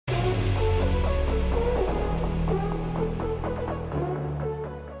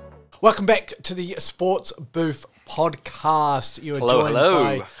Welcome back to the Sports Booth podcast. You are joined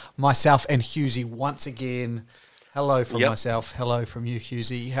by myself and Hughesy once again. Hello from myself. Hello from you,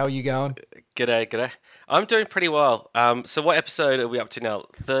 Hughesy. How are you going? G'day. I'm doing pretty well. So what episode are we up to now?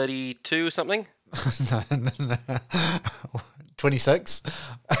 32 or something? No. 26?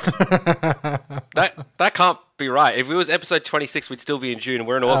 That can't be right. If it was episode 26, we'd still be in June, and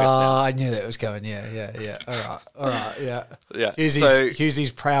we're in August now. I knew that was going. Yeah. All right. Yeah.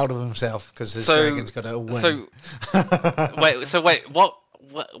 Hughesy's proud of himself because his Dragon's got a win. Wait.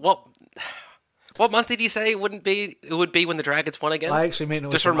 What month did you say it would be when the Dragons won again? I actually meant it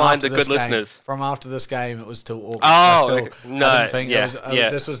was just remind the good listeners. From after this game, it was till August. I didn't think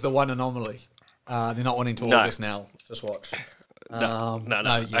this was the one anomaly. They're not winning till August now. Just watch. No.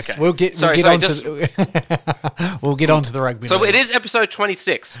 Yes. Okay. We'll get onto the rugby. So later. It is episode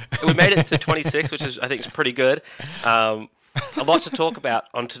 26. We made it to 26, which I think is pretty good. A lot to talk about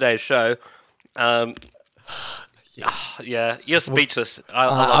on today's show. Yes. Yeah, you're speechless.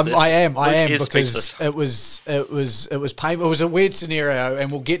 I am because it was painful. It was a weird scenario,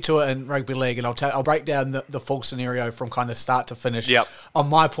 and we'll get to it in rugby league, and I'll break down the full scenario from kind of start to finish. On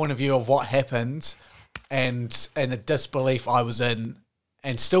my point of view of what happened, and the disbelief I was in,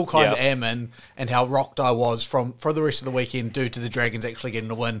 and still kind of am in, and how rocked I was for the rest of the weekend due to the Dragons actually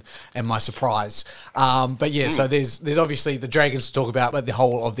getting a win and my surprise. So there's obviously the Dragons to talk about, but the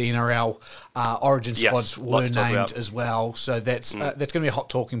whole of the NRL Origin squads were named as well. So that's going to be a hot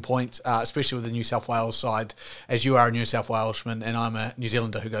talking point, especially with the New South Wales side, as you are a New South Welshman and I'm a New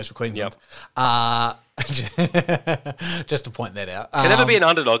Zealander who goes for Queensland. Just to point that out. Can never be an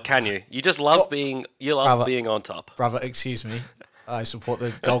underdog, can you? You just love being on top. Brother, excuse me. I support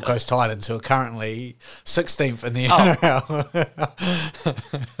the Gold Coast Titans, who are currently 16th in the NRL.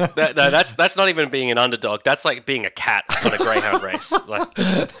 That's not even being an underdog. That's like being a cat on a greyhound race.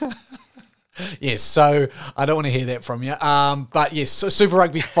 Yes, so I don't want to hear that from you. But yes, so Super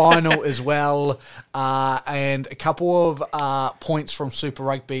Rugby final as well, and a couple of points from Super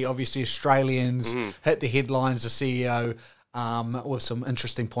Rugby. Obviously, Australians hit the headlines. The CEO. With some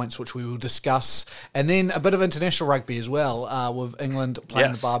interesting points which we will discuss. And then a bit of international rugby as well, with England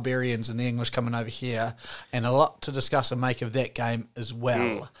playing the Barbarians and the English coming over here, and a lot to discuss and make of that game as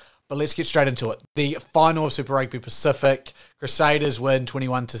well. But let's get straight into it. The final of Super Rugby Pacific, Crusaders win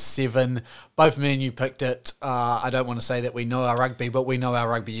 21-7. Both me and you picked it. I don't want to say that we know our rugby, but we know our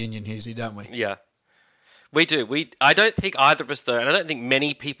rugby union, Hughesy, don't we? Yeah, we do. I don't think either of us, though, and I don't think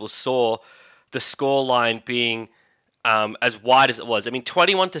many people saw the scoreline being as wide as it was. I mean,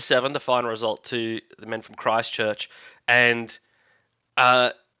 21-7, the final result to the men from Christchurch. And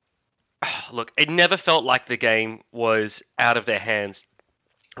look, it never felt like the game was out of their hands.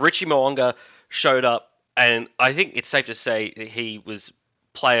 Richie Mo'unga showed up, and I think it's safe to say that he was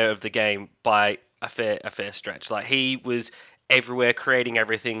player of the game by a fair stretch. Like, he was everywhere, creating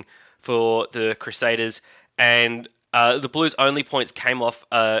everything for the Crusaders. And the Blues' only points came off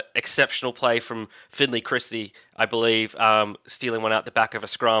exceptional play from Finlay Christie, I believe, stealing one out the back of a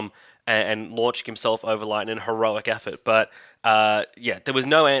scrum and launching himself over line in heroic effort. But there was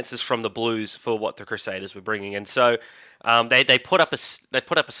no answers from the Blues for what the Crusaders were bringing, and so they put up a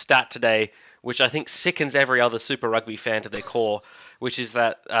stat today, which I think sickens every other Super Rugby fan to their core, which is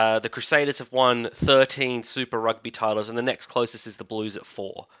that the Crusaders have won 13 Super Rugby titles, and the next closest is the Blues at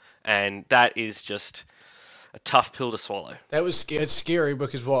 4, and that is just a tough pill to swallow. It's scary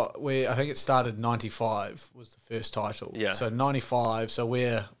because I think it started 95 was the first title. Yeah. So 95. So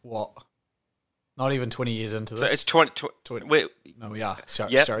we're not even 20 years into this. So it's 20. We are.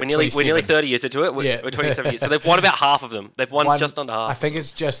 We're nearly 30 years into it. We're 27 years. So they've won about half of them. They've won just under half. I think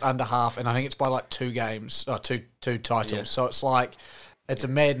it's just under half, and I think it's by like 2 games or two titles. Yeah. So it's like it's a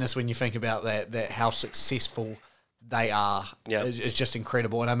madness when you think about that how successful they are. It's just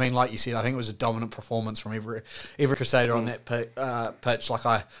incredible. And I mean, like you said, I think it was a dominant performance from every Crusader on that pitch. Like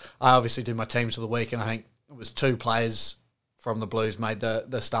I obviously do my teams of the week, and I think it was 2 players from the Blues made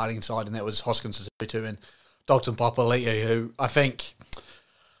the starting side, and that was Hoskins Tutu and Dalton Papali'i, who I think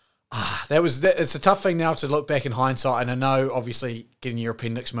it's a tough thing now to look back in hindsight. And I know obviously getting your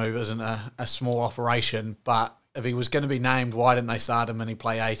appendix move isn't a small operation, but if he was going to be named, why didn't they start him and he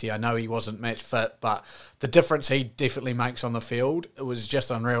play 80? I know he wasn't match fit, but the difference he definitely makes on the field, it was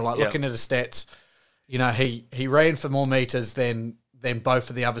just unreal. Like looking at his stats, he ran for more metres than both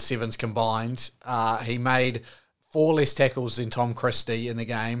of the other 7s combined. He made 4 less tackles than Tom Christie in the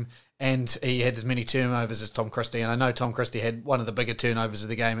game, and he had as many turnovers as Tom Christie. And I know Tom Christie had one of the bigger turnovers of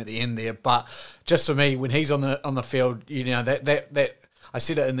the game at the end there, but just for me, when he's on the field, that I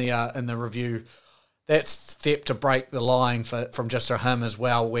said it in the review. that step to break the line from just him as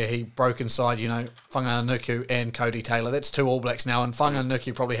well, where he broke inside, Whanganuku and Cody Taylor. That's 2 All Blacks now, and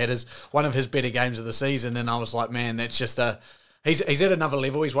Whanganuku probably had one of his better games of the season, and I was like, man, that's just he's at another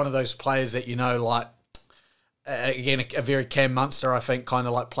level. He's one of those players that, again, a very Cam Munster, I think, kind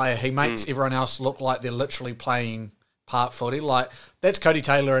of like player. He makes everyone else look like they're literally playing park footy. Like, that's Cody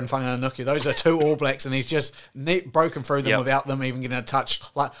Taylor and Whanganuku. Those are 2 All Blacks, and he's just broken through them without them even getting a touch.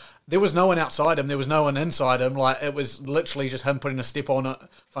 Like, there was no one outside him. There was no one inside him. Like, it was literally just him putting a step on it,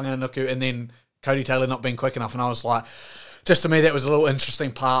 Whanganuku, and then Cody Taylor not being quick enough. And I was like, just to me, that was a little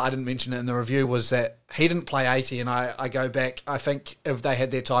interesting part. I didn't mention it in the review, was that he didn't play 80, and I go back, I think if they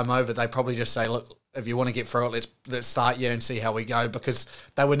had their time over, they probably just say, look, if you want to get through it, let's start you and see how we go, because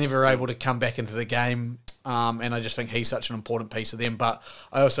they were never able to come back into the game. And I just think he's such an important piece of them. But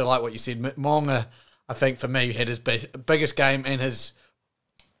I also like what you said. Mo'unga, I think, for me, had his biggest game, and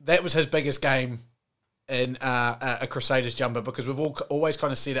that was his biggest game in a Crusaders jumper, because we've always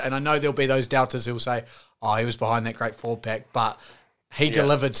kind of said it. And I know there'll be those doubters who'll say, oh, he was behind that great forward pack. But he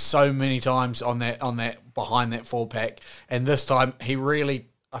delivered so many times on that behind that forward pack. And this time, he really,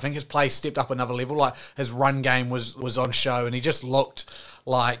 I think his play stepped up another level. Like, his run game was on show, and he just looked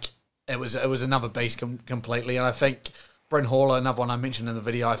like it was another beast completely. And I think Bryn Hall, another one I mentioned in the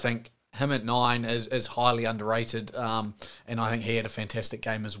video, I think him at 9 is highly underrated, and I think he had a fantastic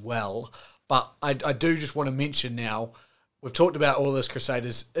game as well. But I do just want to mention now, we've talked about all this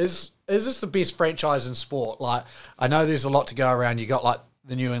Crusaders. Is this the best franchise in sport? Like, I know there's a lot to go around. You got, like,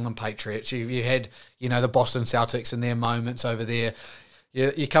 the New England Patriots. You had, the Boston Celtics and their moments over there.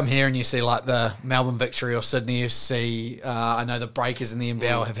 You come here and you see, like, the Melbourne Victory or Sydney FC. I know the Breakers in the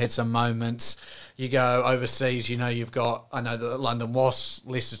NBL have had some moments. You go overseas, you've got, I know, the London Wasps,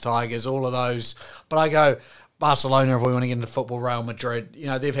 Leicester Tigers, all of those. But I go Barcelona, if we want to get into football, Real Madrid.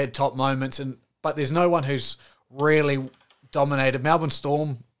 They've had top moments, but there's no one who's really dominated. Melbourne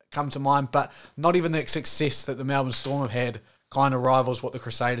Storm come to mind, but not even the success that the Melbourne Storm have had kind of rivals what the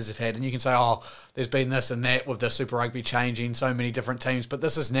Crusaders have had. And you can say, oh, there's been this and that with the Super Rugby changing, so many different teams. But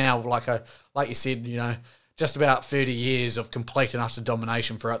this is now like you said, just about 30 years of complete and utter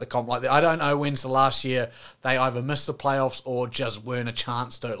domination throughout the comp. Like, I don't know when's the last year they either missed the playoffs or just weren't a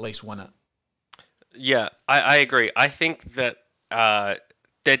chance to at least win it. Yeah, I agree. I think that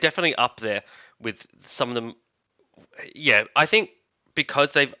they're definitely up there with some of them. Yeah, I think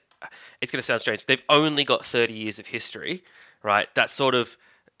because it's going to sound strange, they've only got 30 years of history, right? That sort of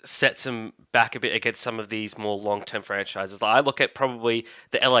sets them back a bit against some of these more long-term franchises. Like, I look at probably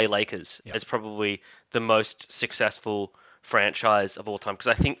the LA Lakers as probably the most successful franchise of all time, because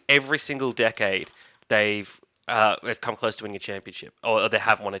I think every single decade they've come close to winning a championship, or they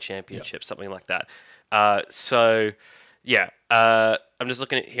have won a championship, something like that. I'm just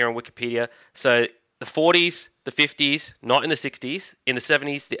looking at here on Wikipedia. So the 40s, the 50s, not in the 60s, in the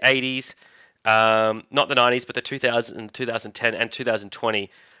 70s, the 80s, not the 90s, but the 2000, 2010, and 2020,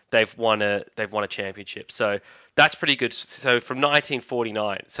 they've won a championship. So that's pretty good. So from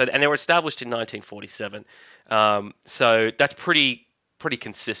 1949, and they were established in 1947. So that's pretty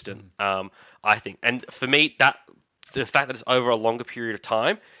consistent, I think. And for me, that the fact that it's over a longer period of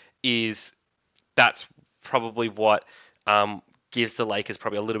time that's probably what gives the Lakers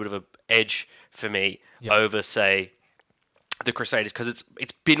probably a little bit of an edge for me over, say, the Crusaders, because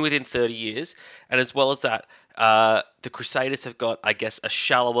it's been within 30 years, and as well as that, the Crusaders have got, I guess, a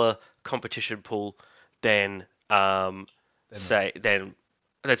shallower competition pool than the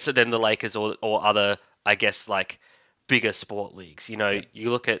Lakers or other, I guess, like, bigger sport leagues. You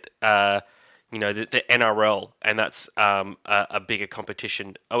look at the NRL, and that's a bigger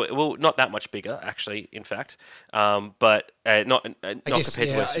competition. Oh, well, not that much bigger, actually, in fact, but not compared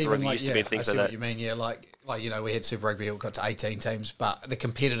to where Super Rugby used to be and things like that. I see what you mean. Like we had Super Rugby, it got to 18 teams, but the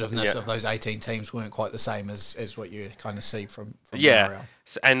competitiveness of those 18 teams weren't quite the same as what you kind of see from NRL.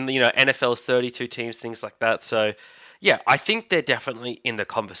 And NFL's 32 teams, things like that. So yeah, I think they're definitely in the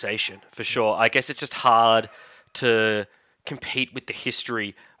conversation for sure. I guess it's just hard to compete with the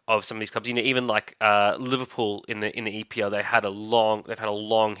history of some of these clubs. Even like Liverpool in the EPL, they've had a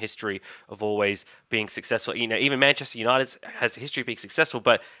long history of always being successful. Even Manchester United has a history of being successful,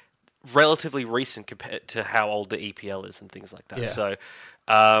 but relatively recent compared to how old the EPL is and things like that. So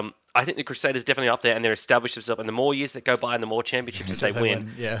I think the Crusaders definitely up there, and they're established themselves. And the more years that go by and the more championships that they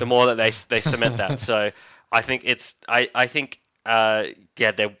win, the more that they cement that. So I think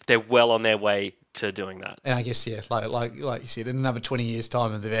they're well on their way to doing that. And I guess like you said, in another 20 years'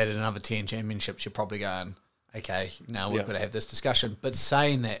 time, if they've added another 10 championships, you're probably going, okay, now we've got to have this discussion. But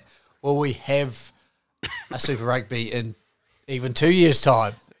saying that, will we have a Super Rugby in even 2 years'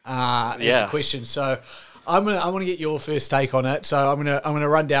 time? is the question. So I want to get your first take on it. So I'm gonna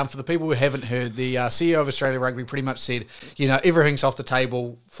run down for the people who haven't heard. The CEO of Australia Rugby pretty much said, everything's off the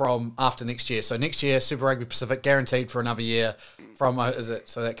table from after next year. So next year, Super Rugby Pacific guaranteed for another year.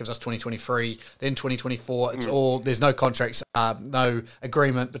 So that gives us 2023, then 2024. It's all, there's no contracts, no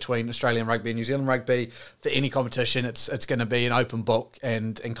agreement between Australian Rugby and New Zealand Rugby for any competition. It's going to be an open book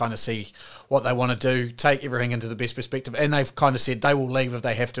and kind of see what they want to do, take everything into the best perspective. And they've kind of said they will leave if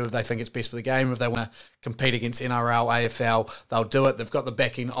they have to, if they think it's best for the game, if they want to compete against NRL, AFL, they'll do it. They've got the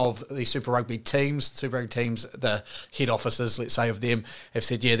backing of the Super Rugby teams. Super Rugby teams, the head officers, let's say, of them have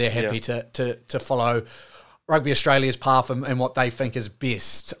said, they're happy to follow Rugby Australia's path and what they think is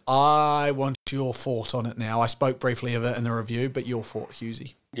best. I want your thought on it now. I spoke briefly of it in the review, but your thought,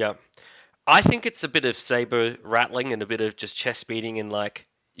 Hughesy. Yeah. I think it's a bit of saber rattling and a bit of just chest beating, and like,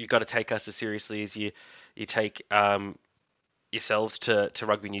 you've got to take us as seriously as you take yourselves to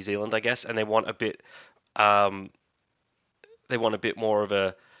Rugby New Zealand, I guess, and they want a bit more of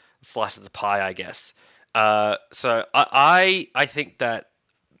a slice of the pie, I guess. So I think that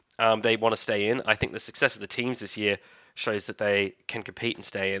they want to stay in. I think the success of the teams this year shows that they can compete and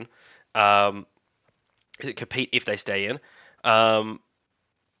stay in. Compete if they stay in.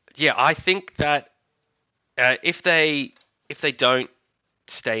 I think that if they don't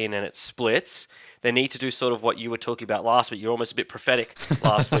stay in and it splits, they need to do sort of what you were talking about last week. You're almost a bit prophetic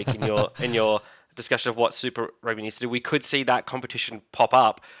last week in your discussion of what Super Rugby needs to do. We could see that competition pop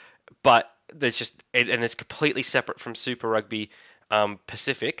up, but it's completely separate from Super Rugby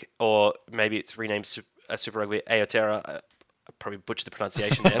Pacific, or maybe it's renamed Super Rugby Aotearoa. I probably butchered the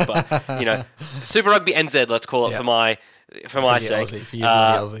pronunciation there, but Super Rugby NZ, let's call it for my sake. For you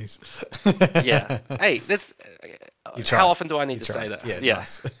Aussies. Yeah. Hey, that's how often do I need to say that? Yeah.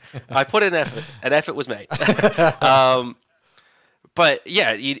 Nice. I put in effort. An effort was made. But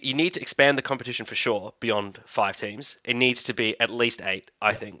yeah, you need to expand the competition for sure beyond 5 teams. It needs to be at least 8,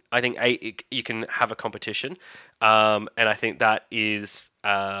 I think. I think 8, you can have a competition. And I think that is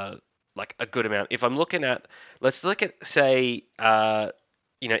like a good amount. If I'm looking at, let's look at, say,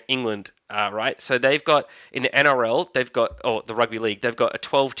 England, right? So they've got, in the NRL, the Rugby League, they've got a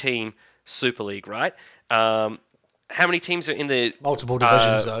 12-team Super League, right? How many teams are in the... Multiple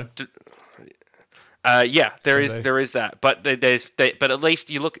divisions, though. There is that, but but at least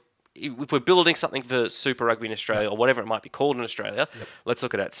you look, if we're building something for Super Rugby in Australia, or whatever it might be called in Australia, let's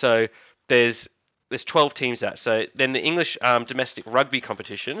look at that. So there's 12 teams that. So then the English domestic rugby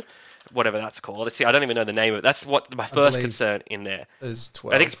competition, whatever that's called. See, I don't even know the name of it. That's what my first concern in there is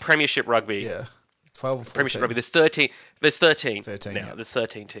 12. I think it's Premiership Rugby. Yeah, 12. Premiership Rugby. There's 13. There's 13 now. Yeah. There's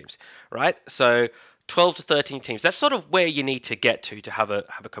 13 teams, right? So 12 to 13 teams. That's sort of where you need to get to have a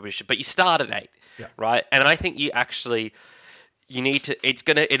competition. But you start at 8, right? And I think you need to.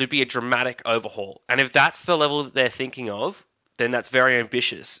 It'll be a dramatic overhaul. And if that's the level that they're thinking of, then that's very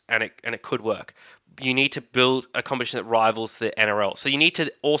ambitious, and it could work. You need to build a competition that rivals the NRL. So you need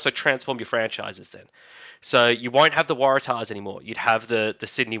to also transform your franchises then. So you won't have the Waratahs anymore. You'd have the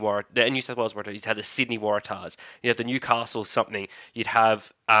Sydney the New South Wales Waratahs. You'd have the Sydney Waratahs. You'd have the Newcastle something. You'd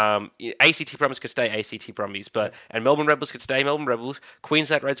have ACT Brumbies could stay ACT Brumbies, and Melbourne Rebels could stay Melbourne Rebels.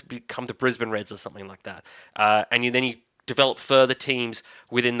 Queensland Reds would become the Brisbane Reds or something like that. And then you develop further teams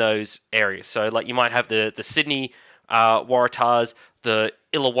within those areas. So like you might have the Sydney Waratahs, the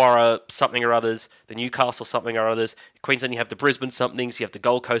Illawarra something or others, the Newcastle something or others. Queensland, you have the Brisbane somethings, you have the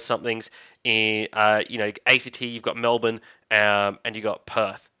Gold Coast somethings. In ACT, you've got Melbourne, and you got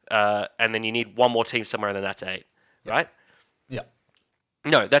Perth, and then you need one more team somewhere, and then that's 8, right? Yeah.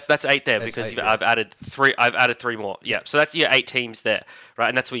 No, that's 8 there, because 8, I've added 3. I've added 3 more. Yeah, so that's your 8 teams there, right?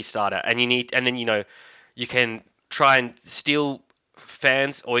 And that's where you start at, and then you can try and steal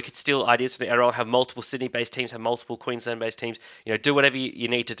fans, or you could steal ideas from the NRL, have multiple Sydney-based teams, have multiple Queensland-based teams, do whatever you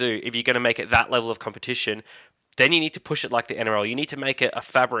need to do. If you're going to make it that level of competition, then you need to push it like the NRL. You need to make it a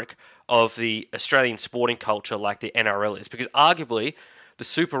fabric of the Australian sporting culture like the NRL is, because arguably the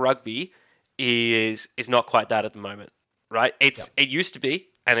Super Rugby is not quite that at the moment, right? It used to be,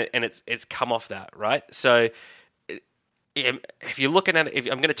 and it's come off that, right? So if you're looking at it, if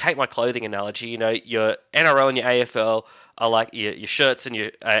I'm going to take my clothing analogy, your NRL and your AFL are like your shirts and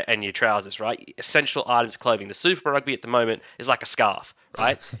your trousers, right? Essential items of clothing. The Super Rugby at the moment is like a scarf,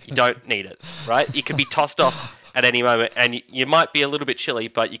 right? You don't need it, right? You can be tossed off at any moment, and you might be a little bit chilly,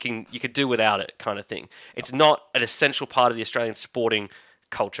 but you can do without it, kind of thing. It's not an essential part of the Australian sporting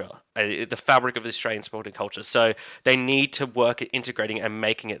culture, the fabric of the Australian sporting culture. So they need to work at integrating and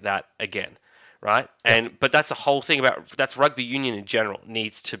making it that again. Right, but that's the whole thing that's rugby union in general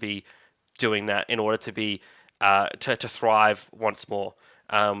needs to be doing that in order to be to thrive once more.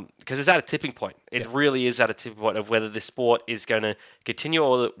 because it's at a tipping point. It really is at a tipping point of whether the sport is going to continue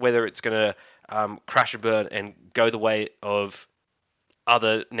or whether it's going to crash and burn and go the way of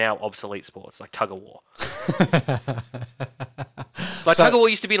other now obsolete sports like tug of war. Tug of war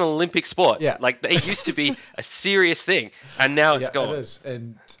used to be an Olympic sport. Yeah. Like, it used to be a serious thing, and now it's gone. It is,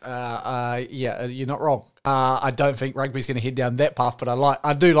 and you're not wrong. I don't think rugby's going to head down that path, but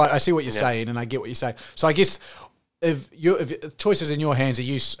I see what you're saying, and I get what you're saying. So I guess if choice is in your hands, are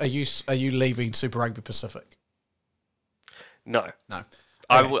you leaving Super Rugby Pacific? No. Okay.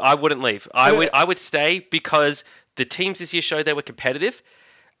 I wouldn't leave. I would stay because the teams this year showed they were competitive.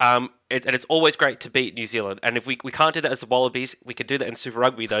 And it's always great to beat New Zealand. And if we can't do that as the Wallabies, we could do that in Super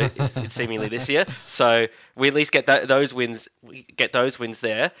Rugby, though, it's seemingly this year. So we at least get those wins. We get those wins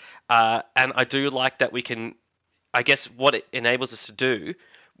there. And I do like that we can, I guess, what it enables us to do,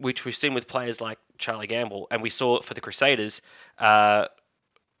 which we've seen with players like Charlie Gamble, and we saw it for the Crusaders,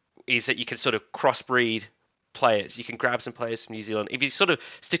 is that you can sort of crossbreed players. You can grab some players from New Zealand. If you sort of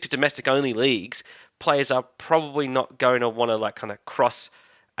stick to domestic-only leagues, players are probably not going to want to kind of cross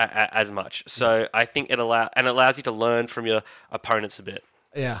as much. So I think it allows you to learn from your opponents a bit.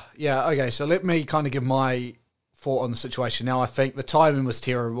 Yeah. Okay, so let me kind of give my thought on the situation now. I think the timing was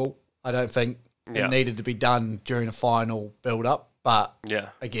terrible. I don't think it needed to be done during a final build-up. But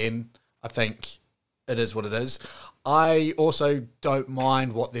again, I think it is what it is. I also don't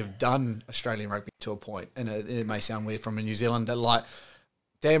mind what they've done Australian rugby to a point, and it may sound weird from a New Zealander,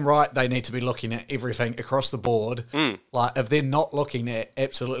 damn right they need to be looking at everything across the board. Like, if they're not looking at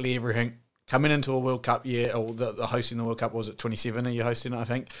absolutely everything coming into a World Cup year, or the hosting the World Cup, was it 27? Are you hosting it, I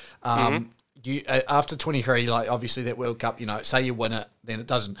think? You after 23, obviously that World Cup, say you win it, then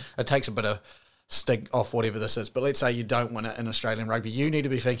it takes a bit of stig off whatever this is. But let's say you don't win it in Australian rugby, you need to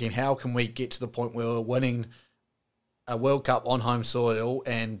be thinking, how can we get to the point where we're winning a World Cup on home soil,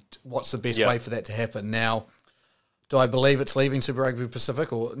 and what's the best way for that to happen? Now, do I believe it's leaving Super Rugby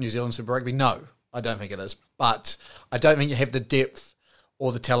Pacific or New Zealand Super Rugby? No, I don't think it is. But I don't think you have the depth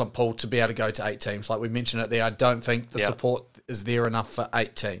or the talent pool to be able to go to 8 teams. Like we mentioned it there, I don't think the support is there enough for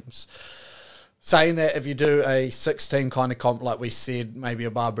 8 teams. Saying that, if you do a 6-team kind of comp, like we said, maybe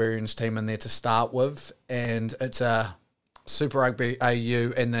a Barbarians team in there to start with, and it's a Super Rugby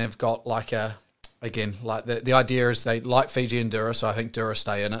AU, and they've got the idea is they like Fiji and Dura, so I think Dura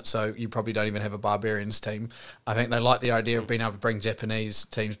stay in it, so you probably don't even have a Barbarians team. I think they like the idea of being able to bring Japanese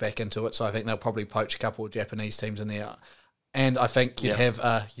teams back into it, so I think they'll probably poach a couple of Japanese teams in there. And I think you'd have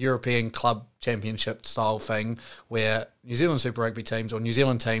a European club championship style thing where New Zealand Super Rugby teams or New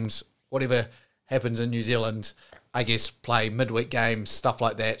Zealand teams, whatever happens in New Zealand, I guess, play midweek games, stuff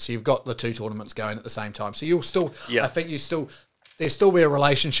like that. So you've got the 2 tournaments going at the same time. So you'll still, I think there'll still be a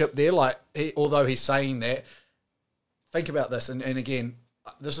relationship there. Although he's saying that, think about this. And again,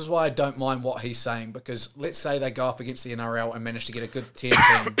 this is why I don't mind what he's saying, because let's say they go up against the NRL and manage to get a good 10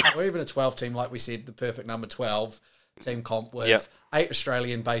 team or even a 12 team, like we said, the perfect number 12 team comp with 8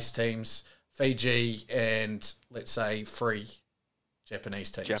 Australian-based teams, Fiji, and let's say 3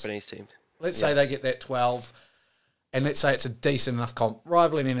 Japanese teams. Let's say they get that 12, and let's say it's a decent enough comp.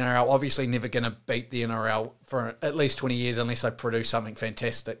 Rivaling the NRL, obviously never going to beat the NRL for at least 20 years unless they produce something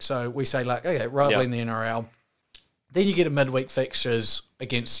fantastic. So we say, rivaling the NRL. Then you get a midweek fixtures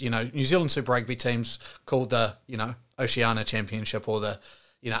against, New Zealand Super Rugby teams called the, Oceania Championship or the,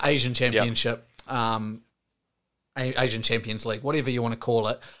 Asian Championship, Asian Champions League, whatever you want to call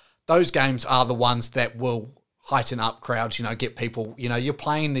it. Those games are the ones that will heighten up crowds, get people, you're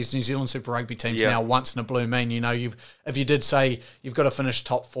playing these New Zealand Super Rugby teams now once in a blue moon, if you did say you've got to finish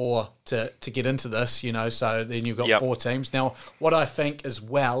top 4 to get into this, so then you've got 4 teams. Now, what I think as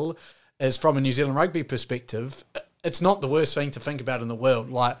well is from a New Zealand rugby perspective, it's not the worst thing to think about in the world.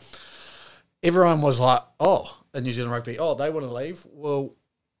 Like, everyone was like, in New Zealand rugby, they want to leave. Well,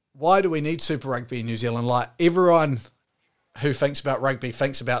 why do we need Super Rugby in New Zealand? Like, everyone who thinks about rugby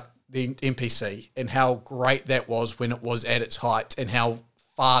thinks about the NPC and how great that was when it was at its height and how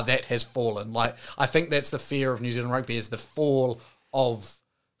far that has fallen. Like, I think that's the fear of New Zealand rugby, is the fall of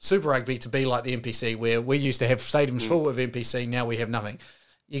Super Rugby to be like the NPC, where we used to have stadiums full of NPC, now we have nothing.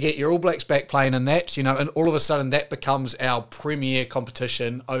 You get your All Blacks back playing in that, and all of a sudden that becomes our premier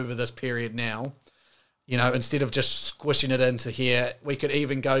competition over this period now. Instead of just squishing it into here, we could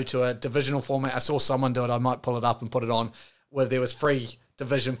even go to a divisional format. I saw someone do it, I might pull it up and put it on, where there was 3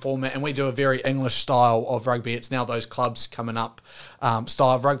 division format, and we do a very English style of rugby. It's now those clubs coming up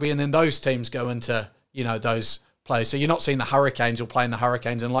style of rugby, and then those teams go into, those players. So you're not seeing the Hurricanes or playing the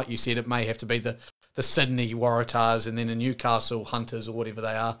Hurricanes, and like you said, it may have to be the Sydney Waratahs and then the Newcastle Hunters or whatever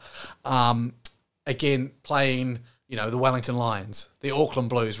they are. Again, playing, the Wellington Lions, the Auckland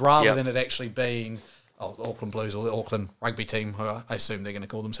Blues, rather Yep. than it actually being the Auckland Blues or the Auckland rugby team, who I assume they're going to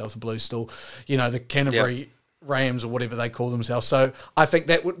call themselves the Blues still, the Canterbury Rams or whatever they call themselves. So I think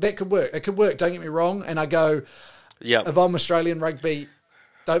that could work. It could work, don't get me wrong. And I go, if I'm Australian rugby,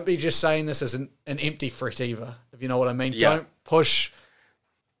 don't be just saying this as an empty threat either, if you know what I mean. Don't push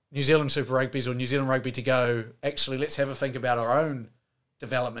New Zealand Super Rugby's or New Zealand Rugby to go, actually, let's have a think about our own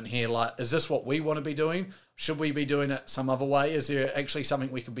development here. Like, is this what we want to be doing? Should we be doing it some other way? Is there actually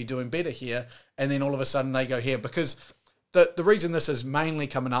something we could be doing better here? And then all of a sudden they go here. Because the reason this is mainly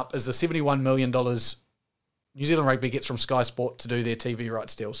coming up is the $71 million New Zealand Rugby gets from Sky Sport to do their TV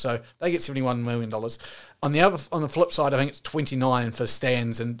rights deal. So they get $71 million. On the flip side, I think it's 29 for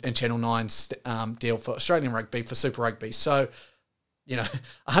Stan's and Channel 9's deal for Australian Rugby, for Super Rugby. So,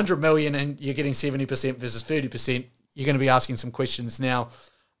 $100 million and you're getting 70% versus 30%, you're going to be asking some questions. Now,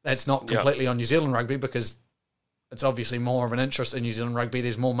 that's not completely on New Zealand Rugby because it's obviously more of an interest in New Zealand Rugby.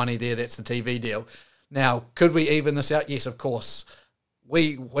 There's more money there. That's the TV deal. Now, could we even this out? Yes, of course.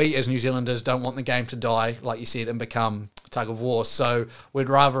 We as New Zealanders don't want the game to die, like you said, and become a tug of war. So we'd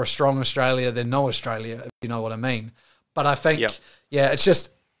rather a strong Australia than no Australia, if you know what I mean. But I think, it's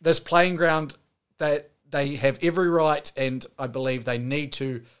just this playing ground that they have every right, and I believe they need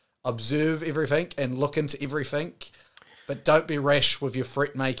to observe everything and look into everything, but don't be rash with your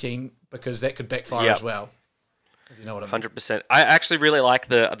threat making because that could backfire as well. If you know what I mean. 100%. I actually really like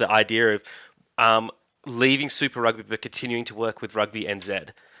the idea of leaving Super Rugby but continuing to work with Rugby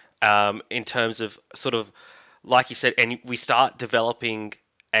NZ in terms of sort of, like you said, and we start developing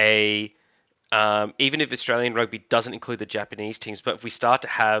even if Australian Rugby doesn't include the Japanese teams, but if we start to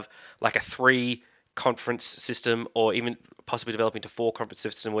have like a 3-conference system or even possibly developing to 4-conference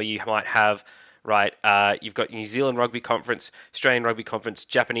system where you might have, you've got New Zealand Rugby Conference, Australian Rugby Conference,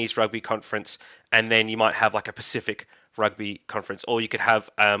 Japanese Rugby Conference, and then you might have like a Pacific Rugby Conference, or you could have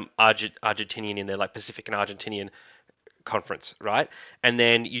Argentinian in there, like Pacific and Argentinian Conference, right? And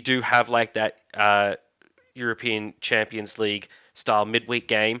then you do have like that European Champions League style midweek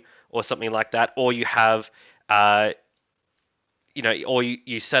game or something like that, or you have, or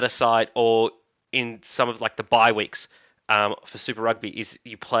you set aside, or in some of like the bye weeks for Super Rugby is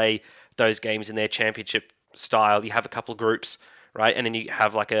you play those games in their championship style. You have a couple of groups, right? And then you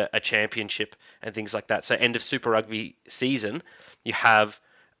have like a championship and things like that. So end of Super Rugby season, you have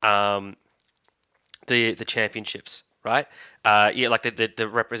the championships, right? Like the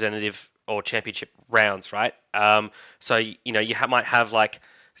representative or championship rounds, right? So you might have like,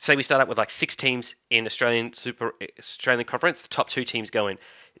 say we start out with like 6 teams in Australian Conference, the top 2 teams go in.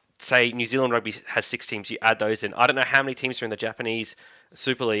 Say New Zealand Rugby has 6 teams, you add those in. I don't know how many teams are in the Japanese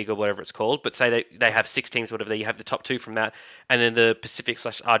Super League or whatever it's called, but say they have 6 teams, whatever. You have the top 2 from that, and then the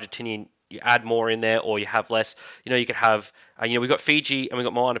Pacific/Argentinian, you add more in there, or you have less. You could have, we've got Fiji and we've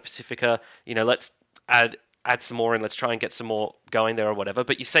got Moana Pacifica. Let's add some more in. Let's try and get some more going there or whatever.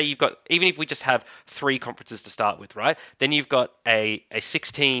 But you say you've got, even if we just have 3 conferences to start with, right? Then you've got a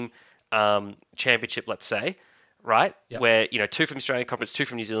 6-team championship, let's say. Right, where 2 from Australian Conference, 2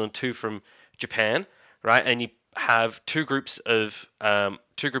 from New Zealand, 2 from Japan, right, and you have 2 groups of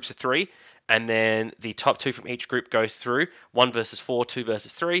 3, and then the top 2 from each group go through 1 versus 4, 2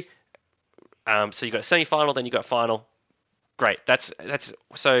 versus 3. So you got a semi-final, then you got a final. Great. That's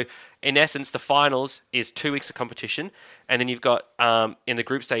so in essence the finals is 2 weeks of competition, and then you've got in the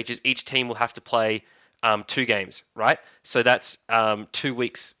group stages each team will have to play 2 games, right? So that's 2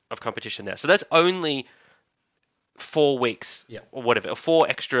 weeks of competition there. So that's only 4 weeks or whatever, or 4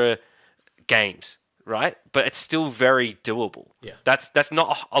 extra games, right? But it's still very doable. Yeah. That's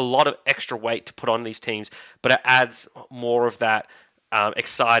not a lot of extra weight to put on these teams, but it adds more of that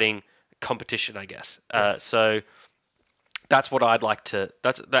exciting competition, I guess. So that's what I'd like to.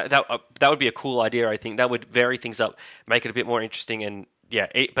 That would be a cool idea. I think that would vary things up, make it a bit more interesting, and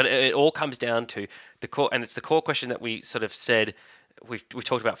but it all comes down to the core, and it's the core question that we sort of said we've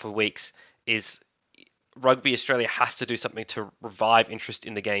talked about for weeks is. Rugby Australia has to do something to revive interest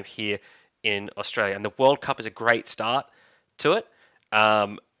in the game here in Australia, and the World Cup is a great start to it.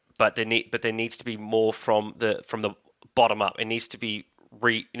 But there needs to be more from the bottom up. It needs to be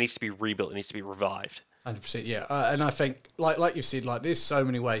rebuilt. It needs to be revived. 100%, yeah. And I think, like you said, like there's so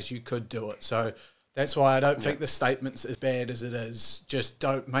many ways you could do it. So that's why I don't think the statement's as bad as it is. Just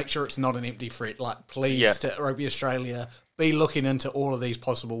don't make sure it's not an empty threat. Like, please, to Rugby Australia, be looking into all of these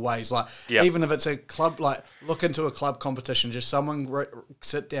possible ways. Like, even if it's a club, like look into a club competition. Just someone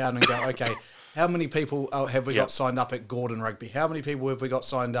sit down and go, okay, how many people have we got signed up at Gordon Rugby? How many people have we got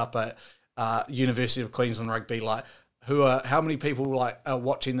signed up at University of Queensland Rugby? Like, how many people like are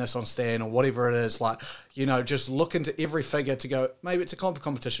watching this on Stan or whatever it is, like, you know, just look into every figure to go, maybe it's a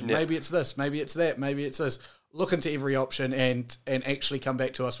competition, maybe it's this, maybe it's that, maybe it's this. Look into every option and actually come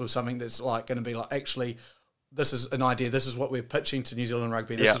back to us with something that's like going to be like, actually, this is an idea. This is what we're pitching to New Zealand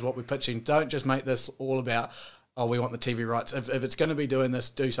Rugby. This is what we're pitching. Don't just make this all about, oh, we want the TV rights. If it's going to be doing this,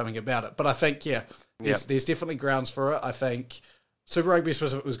 do something about it. But I think, there's definitely grounds for it. I think Super Rugby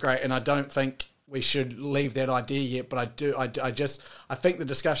specific was great, and I don't think we should leave that idea yet. But I think the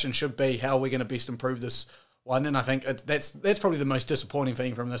discussion should be how we're going to best improve this one. And I think that's probably the most disappointing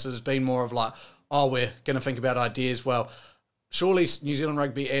thing from this. Has been more of like, oh, we're going to think about ideas. Well, surely New Zealand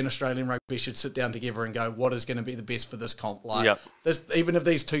Rugby and Australian Rugby should sit down together and go, what is going to be the best for this comp? Like this, even if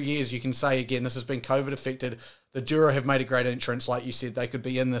these 2 years, you can say again, this has been COVID affected. The Dura have made a great entrance, like you said, they could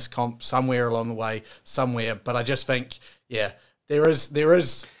be in this comp somewhere along the way, somewhere. But I just think, there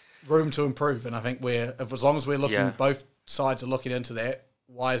is room to improve, and I think as long as we're looking, both sides are looking into that.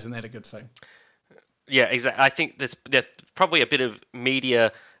 Why isn't that a good thing? Yeah, exactly. I think there's probably a bit of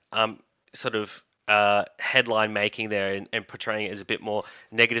media sort of headline making there and portraying it as a bit more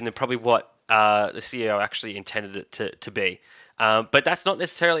negative than probably what the CEO actually intended it to be. But that's not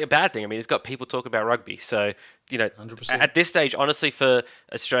necessarily a bad thing. I mean, it's got people talking about rugby. So, you know, 100%. At this stage, honestly, for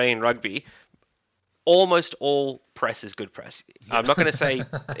Australian rugby, almost all press is good press. I'm not going to say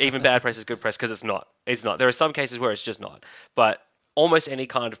even bad press is good press, because it's not. It's not. There are some cases where it's just not. But almost any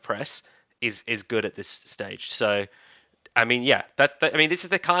kind of press is good at this stage. So, I mean, this is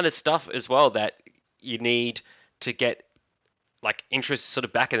the kind of stuff as well that you need to get like interest sort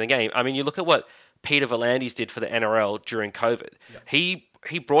of back in the game. I mean, you look at what Peter Volandis did for the NRL during COVID. He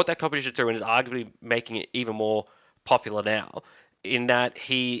brought that competition through and is arguably making it even more popular now, in that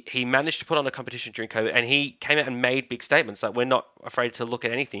he managed to put on a competition during COVID, and he came out and made big statements like, we're not afraid to look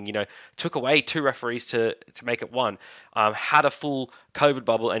at anything. You know, took away 2 referees to make it 1, had a full COVID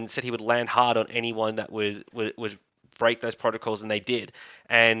bubble, and said he would land hard on anyone that would break those protocols, and they did.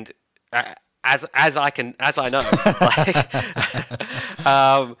 And as I know, like,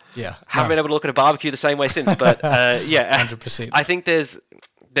 haven't been able to look at a barbecue the same way since. But 100%. I think there's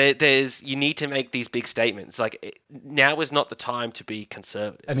you need to make these big statements. Like, now is not the time to be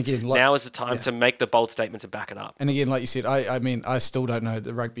conservative. And again, now is the time to make the bold statements and back it up. And again, like you said, I mean, I still don't know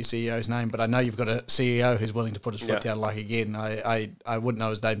the rugby CEO's name, but I know you've got a CEO who's willing to put his foot down. Like, again, I wouldn't know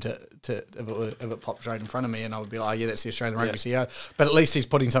his name to if it popped right in front of me, and I would be like, oh, yeah, that's the Australian rugby CEO. But at least he's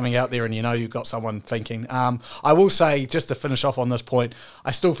putting something out there, and you know you've got someone thinking. I will say, just to finish off on this point,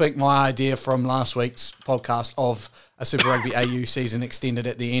 I still think my idea from last week's podcast of a Super Rugby AU season extended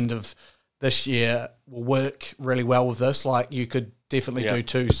at the end of this year will work really well with this. Like, you could definitely do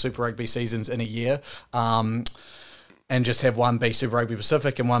 2 Super Rugby seasons in a year, and just have one be Super Rugby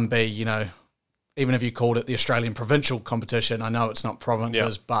Pacific and one be, you know, even if you called it the Australian provincial competition. I know it's not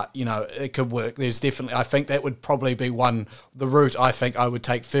provinces, but, you know, it could work. There's definitely, I think that would probably be the route I think I would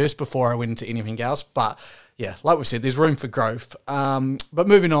take first before I went into anything else. But yeah, like we said, there's room for growth. But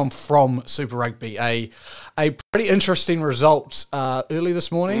moving on from Super Rugby, a pretty interesting result early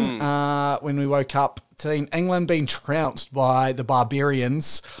this morning when we woke up to England being trounced by the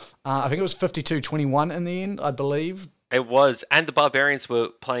Barbarians. I think it was 52-21 in the end, I believe. It was, and the Barbarians were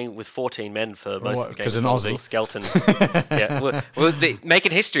playing with 14 men for most of the game. Because an Aussie. Skeleton.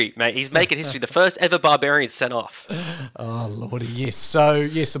 Making history, mate. He's making history. The first ever Barbarian sent off. Oh, Lordy, yes. So,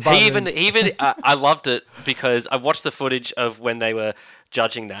 yes, the Barbarians... He even I loved it, because I watched the footage of when they were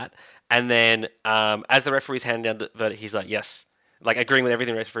judging that, and then as the referee's handing down the verdict, he's like, yes. Like, agreeing with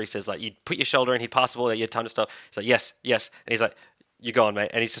everything the referee says. Like, you put your shoulder in, he'd pass the ball, you had time to stop. He's like, yes. And he's like, you're gone,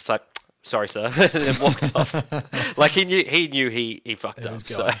 mate. And he's just like... sorry, sir, and then walked off. Like, he knew he fucked up.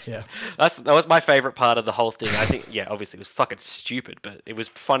 So that was my favorite part of the whole thing. I think, obviously it was fucking stupid, but it was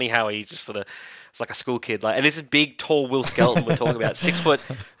funny how he just sort of, it's like a school kid. Like, and this is big, tall Will Skelton we're talking about, 6 foot,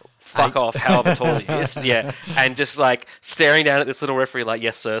 fuck off, however tall he is. Yeah, and just like staring down at this little referee, like,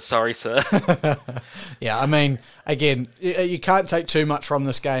 yes, sir, sorry, sir. I mean, again, you can't take too much from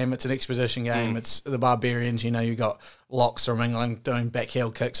this game. It's an exposition game. It's the Barbarians. You know, you got locks from England doing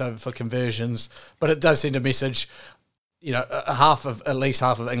backheel kicks over for conversions, but it does send a message. You know, at least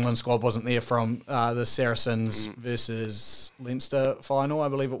half of England's squad wasn't there from the Saracens versus Leinster final, I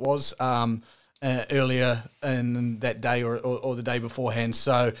believe it was. Earlier in that day or the day beforehand.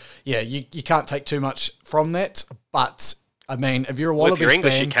 So, you can't take too much from that. But, I mean, if you're a Wallabies if you're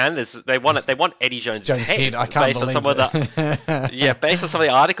English, fan... you can. They want Eddie Jones' head. I can't believe it. Based on some of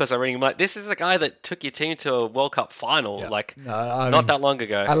the articles I'm reading, I'm like, this is the guy that took your team to a World Cup final, not that long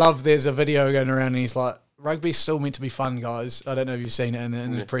ago. I love there's a video going around and he's like, rugby's still meant to be fun, guys. I don't know if you've seen it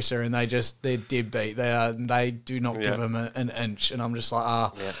in the presser, and they're deadbeat. They do not give them an inch, and I'm just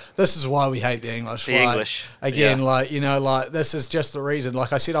like, this is why we hate the English. English again, this is just the reason.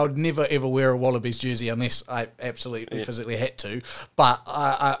 Like I said, I would never ever wear a Wallabies jersey unless I absolutely physically had to. But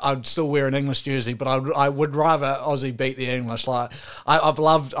I'd still wear an English jersey. But I would rather Aussie beat the English. Like I've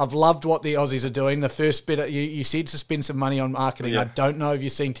loved what the Aussies are doing. The first bit you said to spend some money on marketing. I don't know if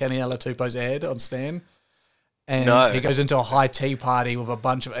you've seen Taniela Tupou's ad on Stan. And he goes into a high tea party with a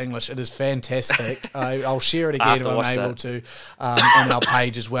bunch of English. It is fantastic. I'll share it again if I'm able to on our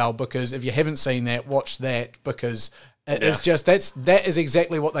page as well, because if you haven't seen that, watch that, because it is just that is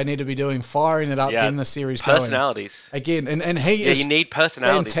exactly what they need to be doing, firing it up, getting the series personalities going. Again. And he is you need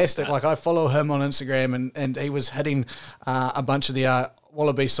personalities. Fantastic. Like I follow him on Instagram, and he was hitting a bunch of the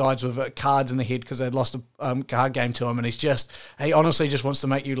Wallaby sides with cards in the head because they'd lost a card game to him, and he honestly just wants to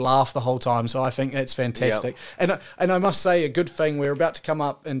make you laugh the whole time. So I think that's fantastic. Yep. And I must say, a good thing, we're about to come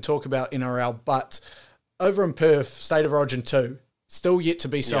up and talk about NRL, but over in Perth, State of Origin 2, still yet to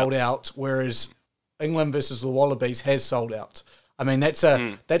be sold out, whereas England versus the Wallabies has sold out. I mean, that's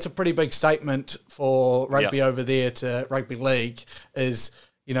a pretty big statement for rugby over there to rugby league. Is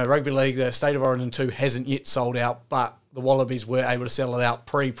rugby league, the State of Origin 2 hasn't yet sold out, but the Wallabies were able to sell it out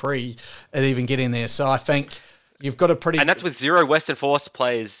pre it even getting there. So I think you've got a pretty... And that's with 0 Western Force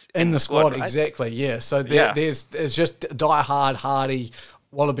players in the squad, right? Exactly, yeah. So there's just die-hard, hardy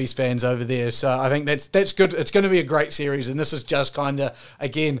Wallabies fans over there. So I think that's good. It's going to be a great series, and this is just kind of,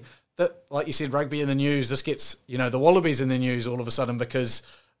 again, like you said, rugby in the news. This gets, the Wallabies in the news all of a sudden because...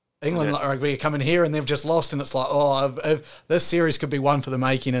 England rugby are coming here and they've just lost, and it's like, if this series could be one for the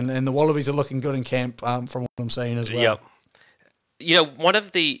making, and the Wallabies are looking good in camp from what I'm seeing as well. Yeah. One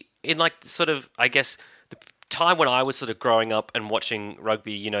of the, in like sort of, I guess, the time when I was sort of growing up and watching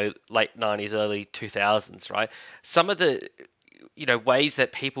rugby, late 90s, early 2000s, right? Some of the, ways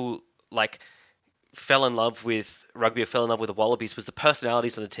that people like fell in love with rugby or fell in love with the Wallabies was the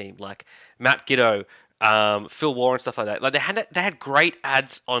personalities on the team, like Matt Giddo, Phil Waugh and stuff like that. Like they had great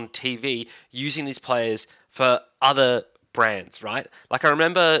ads on TV using these players for other brands, right? Like I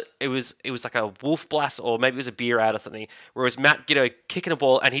remember it was like a Wolf Blast, or maybe it was a beer ad or something, where it was Matt Giddo kicking a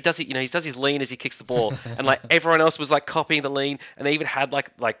ball, and he does it, he does his lean as he kicks the ball, and like everyone else was like copying the lean, and they even had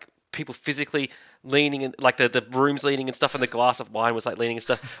like people physically leaning, and like the rooms leaning and stuff, and the glass of wine was like leaning and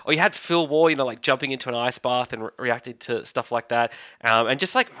stuff. Or you had Phil Waugh, like jumping into an ice bath and reacting to stuff like that, and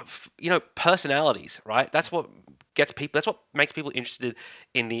just like personalities, right? That's what gets people. That's what makes people interested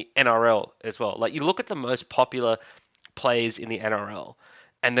in the NRL as well. Like you look at the most popular players in the NRL,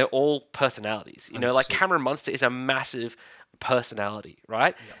 and they're all personalities. Like Cameron Munster is a massive personality,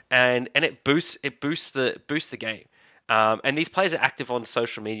 right? Yep. And it boosts the game. And these players are active on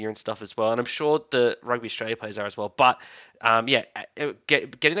social media and stuff as well, and I'm sure the Rugby Australia players are as well. But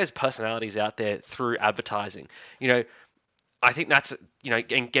getting those personalities out there through advertising, I think that's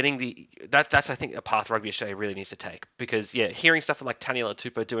and getting that's I think a path Rugby Australia really needs to take, because hearing stuff like Taniela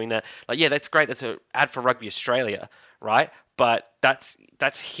Tupou doing that, that's great. That's an ad for Rugby Australia, right? But that's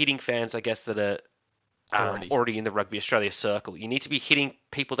hitting fans, I guess, that are already in the Rugby Australia circle. You need to be hitting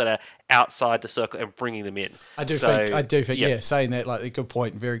people that are outside the circle and bringing them in. I do think, saying that, like, a good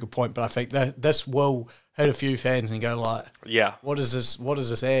point, very good point. But I think that this will hit a few fans and go like, what is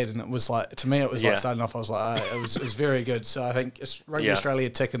this ad? And it was like, to me, it was like starting off, I was like, it was very good. So I think it's Rugby Australia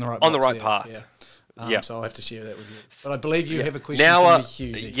ticking the right box on the right path. So I'll have to share that with you. But I believe you have a question for me,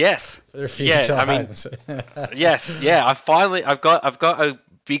 Hughesy. Yes. For a few times. Yes. Yeah. I've got a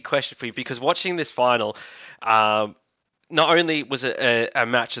big question for you, because watching this final, not only was it a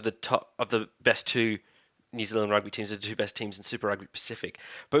match of the best two New Zealand rugby teams, the two best teams in Super Rugby Pacific,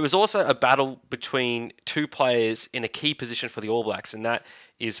 but it was also a battle between two players in a key position for the All Blacks, and that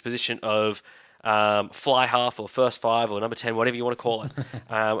is position of fly half or first five or number 10, whatever you want to call it.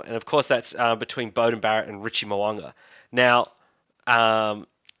 And of course that's between Bowden, Barrett and Richie Mo'unga. Now, I'm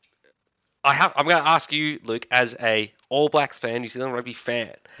going to ask you, Luke, as a All Blacks fan, New Zealand rugby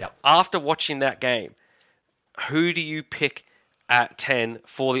fan, after watching that game, who do you pick at 10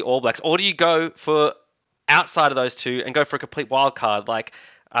 for the All Blacks? Or do you go for outside of those two and go for a complete wild card, like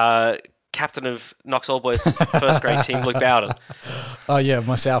captain of Knox All Boys first grade team, Luke Bowden? Oh yeah,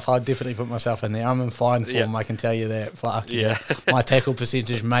 myself. I'd definitely put myself in there. I'm in fine form, I can tell you that. Fuck yeah. My tackle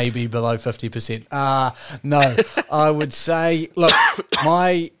percentage may be below 50%. No, I would say, look,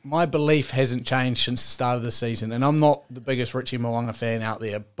 my belief hasn't changed since the start of the season, and I'm not the biggest Richie Mo'unga fan out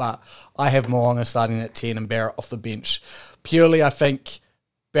there, but I have Mo'unga starting at 10 and Barrett off the bench. Purely, I think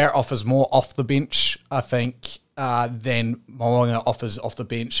Barrett offers more off the bench. I think than Moanga offers off the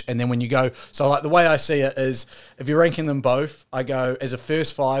bench. And then when you go, so like the way I see it is, if you're ranking them both, I go as a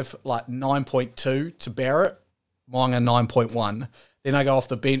first five, like 9.2 to Barrett, Moanga 9.1. Then I go off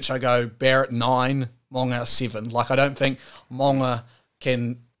the bench, I go Barrett 9, Moanga 7. Like I don't think Moanga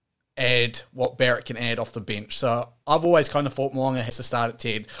can add what Barrett can add off the bench. So I've always kind of thought Moanga has to start at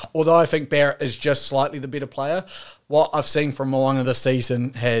 10. Although I think Barrett is just slightly the better player, what I've seen from Moanga this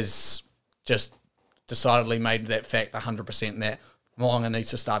season has just decidedly made that fact 100% that Moanga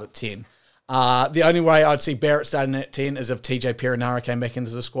needs to start at 10. The only way I'd see Barrett starting at 10 is if TJ Perenara came back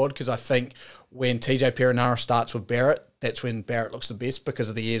into the squad, because I think when TJ Perenara starts with Barrett, that's when Barrett looks the best because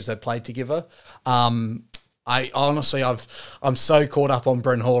of the years they played together. I honestly, I'm so caught up on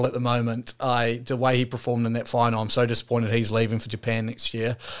Bryn Hall at the moment. The way he performed in that final, I'm so disappointed he's leaving for Japan next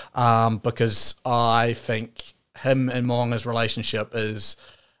year, because I think him and Moanga's relationship is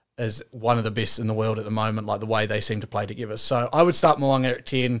one of the best in the world at the moment, like the way they seem to play together. So I would start Moanga at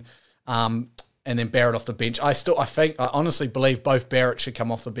 10, and then Barrett off the bench. I honestly believe both Barrett should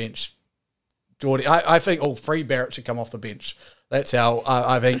come off the bench. Geordie, I think all three Barrett should come off the bench. That's how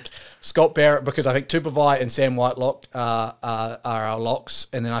I think Scott Barrett, because I think Tupavai and Sam Whitelock are our locks,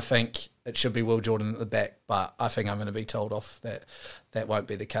 and then I think it should be Will Jordan at the back, but I think I'm going to be told off that won't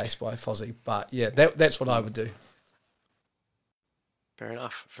be the case by Fozzie. But yeah, that's what I would do. Fair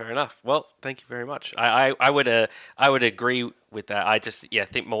enough. Well, thank you very much. I would agree with that. I just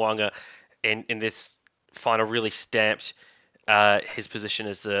think Moanga in this final really stamped his position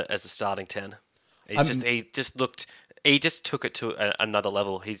as the starting 10. He just took it to another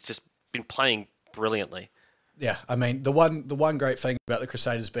level. He's just been playing brilliantly. Yeah, I mean the one great thing about the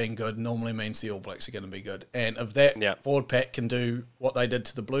Crusaders being good normally means the All Blacks are going to be good, and if that forward pack can do what they did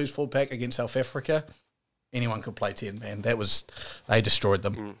to the Blues forward pack against South Africa, anyone could play 10, man. They destroyed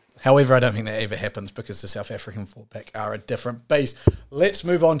them. However, I don't think that ever happens because the South African forward pack are a different beast. Let's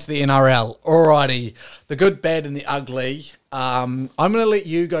move on to the NRL. Alrighty, the good, bad, and the ugly. I'm going to let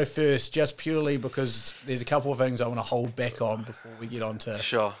you go first, just purely because there's a couple of things I want to hold back on before we get on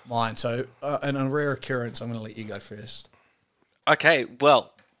to mine. So, in a rare occurrence, I'm going to let you go first. Okay,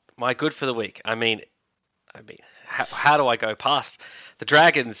 well, my good for the week. I mean, how do I go past the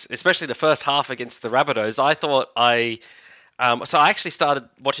Dragons, especially the first half against the Rabbitohs? I thought so I actually started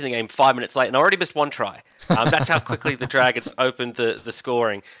watching the game 5 minutes late, and I already missed one try. That's how quickly the Dragons opened the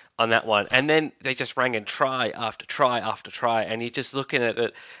scoring on that one. And then they just rang in try after try after try, and you're just looking at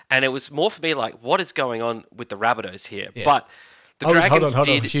it, and it was more for me like, what is going on with the Rabbitohs here? Yeah. But the Dragons hold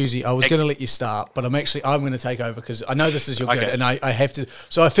on, Hughesy. I was going to let you start, but I'm going to take over because I know this is your good, and I have to.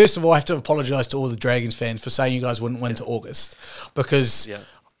 So first of all, I have to apologise to all the Dragons fans for saying you guys wouldn't win to August, because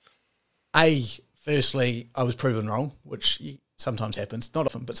firstly, I was proven wrong, which sometimes happens. Not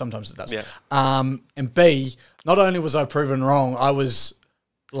often, but sometimes it does. Yeah. And B, not only was I proven wrong, I was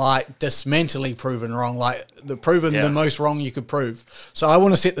like dismantling proven wrong, like the most wrong you could prove. So I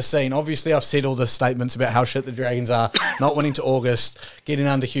want to set the scene. Obviously, I've said all the statements about how shit the Dragons are, not winning to August, getting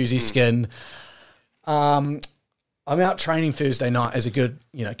under Hughesy's skin. I'm out training Thursday night as a good,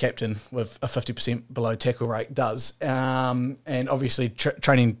 captain with a 50% below tackle rate does. And obviously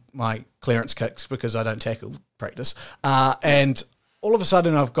training my clearance kicks because I don't tackle practice. And all of a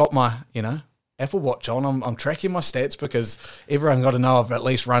sudden I've got my, Apple Watch on. I'm tracking my stats because everyone got to know I've at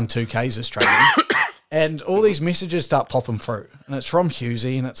least run 2Ks this training. And all these messages start popping through. And it's from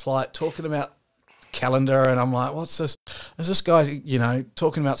Hughesy, and it's like talking about calendar, and I'm like, what's this? Is this guy,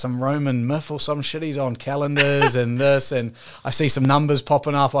 talking about some Roman myth or some shit? He's on calendars and this, and I see some numbers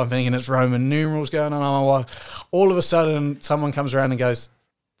popping up. I'm thinking it's Roman numerals going on. I'm like, all of a sudden, someone comes around and goes,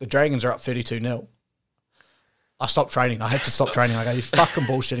 the Dragons are up 32-0. I stopped training. I had to stop training. I go, you fucking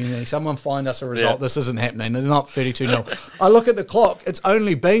bullshitting me. Someone find us a result. Yeah. This isn't happening. They're not 32-0. I look at the clock. It's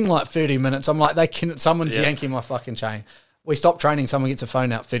only been like 30 minutes. I'm like, someone's yanking my fucking chain. We stop training. Someone gets a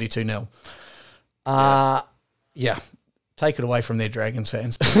phone out, 32-0. Take it away from their Dragons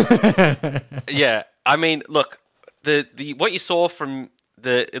fans. Yeah, I mean, look, the what you saw from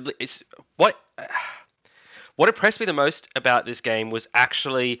what impressed me the most about this game was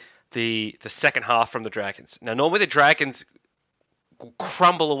actually the second half from the Dragons. Now, normally the Dragons will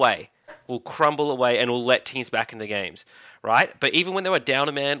crumble away, and will let teams back in the games, right? But even when they were down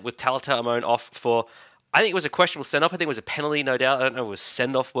a man with Talata Amon off for, I think it was a questionable send-off. I think it was a penalty, no doubt. I don't know if it was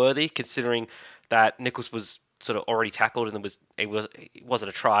send-off worthy, considering that Nichols was sort of already tackled and it wasn't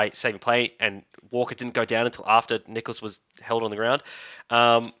a try, saving play, and Walker didn't go down until after Nichols was held on the ground.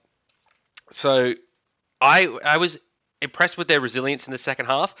 So I was impressed with their resilience in the second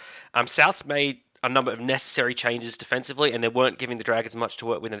half. Souths made a number of necessary changes defensively, and they weren't giving the Dragons much to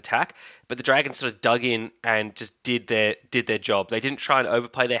work with in attack. But the Dragons sort of dug in and just did their job. They didn't try and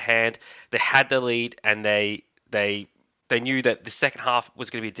overplay their hand. They had the lead, and they knew that the second half was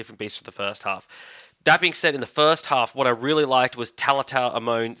going to be a different beast from the first half. That being said, in the first half, what I really liked was Talatau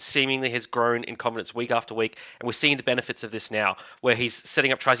Amone seemingly has grown in confidence week after week, and we're seeing the benefits of this now, where he's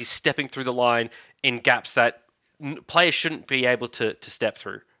setting up tries, he's stepping through the line in gaps that players shouldn't be able to step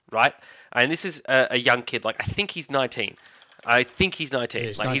through, right? And this is a young kid, like I think he's 19. I think he's 19. Yeah,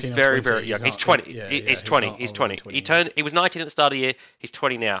 he's like 19 he's or very, 20. very young. He's 20. He's 20. He's 20. He was 19 at the start of the year. He's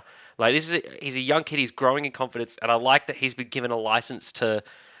 20 now. Like he's a young kid. He's growing in confidence, and I like that he's been given a license to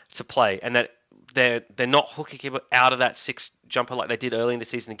play, and that they're not hooking him out of that six jumper like they did early in the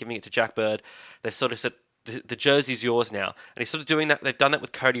season and giving it to Jack Bird. They've sort of said the jersey's yours now, and he's sort of doing that. They've done that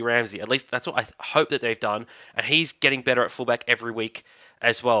with Cody Ramsey. At least that's what I hope that they've done, and he's getting better at fullback every week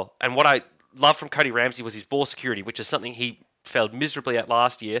as well. And what I love from Cody Ramsey was his ball security, which is something he failed miserably at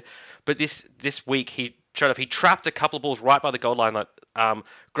last year. But this week he showed up. He trapped a couple of balls right by the goal line, like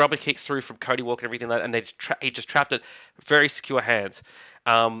grubber kicks through from Cody Walker and everything like that, and he just trapped it very secure hands.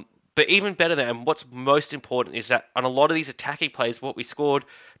 But even better than, and what's most important is that on a lot of these attacking plays, what we scored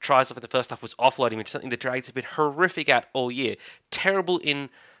tries off in the first half was offloading, which is something the Dragons have been horrific at all year. Terrible in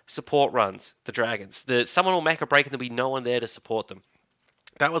support runs, the Dragons. Someone will make a break and there'll be no one there to support them.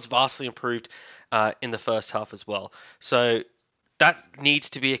 That was vastly improved in the first half as well. So that needs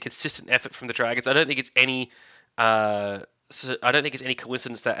to be a consistent effort from the Dragons. I don't think it's any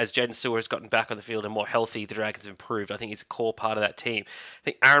coincidence that as Jaden Sewer has gotten back on the field and more healthy, the Dragons have improved. I think he's a core part of that team. I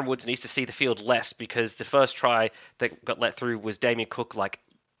think Aaron Woods needs to see the field less, because the first try that got let through was Damien Cook like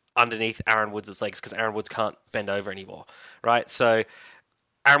underneath Aaron Woods' legs, because Aaron Woods can't bend over anymore, right? So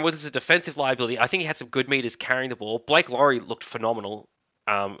Aaron Woods is a defensive liability. I think he had some good meters carrying the ball. Blake Laurie looked phenomenal,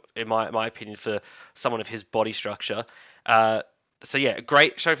 in my opinion, for someone of his body structure. So yeah,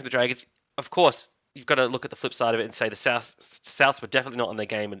 great show for the Dragons. Of course, you've got to look at the flip side of it and say the Souths were definitely not on their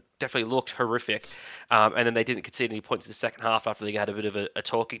game and definitely looked horrific. And then they didn't concede any points in the second half after they had a bit of a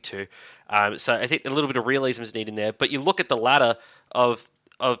talking to. So I think a little bit of realism is needed there. But you look at the ladder of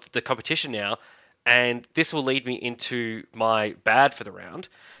the competition now, and this will lead me into my bad for the round.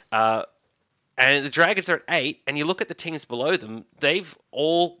 And the Dragons are at 8, and you look at the teams below them, they've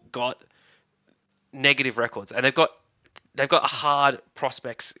all got negative records, and they've got hard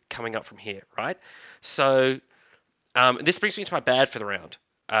prospects coming up from here, right? So this brings me to my bad for the round.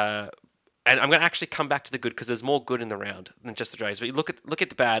 And I'm going to actually come back to the good, because there's more good in the round than just the Dragons. But you look at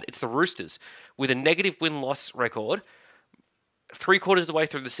the bad, it's the Roosters with a negative win-loss record, 3/4 of the way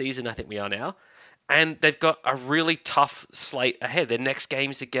through the season, I think we are now. And they've got a really tough slate ahead. Their next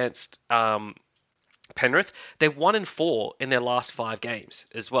game's against Penrith. They're 1-4 in their last 5 games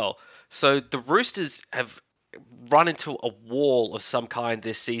as well. So the Roosters have run into a wall of some kind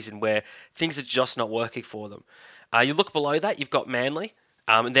this season where things are just not working for them. You look below that, you've got Manly.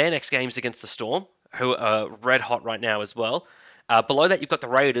 And their next game's against the Storm, who are red hot right now as well. Below that, you've got the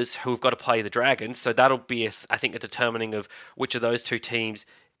Raiders, who have got to play the Dragons. So that'll be, I think, a determining of which of those two teams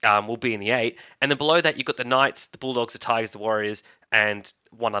will be in the 8. And then below that, you've got the Knights, the Bulldogs, the Tigers, the Warriors, and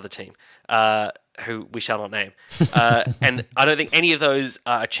one other team, who we shall not name. And I don't think any of those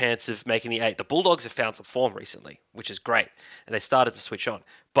are a chance of making the 8. The Bulldogs have found some form recently, which is great, and they started to switch on.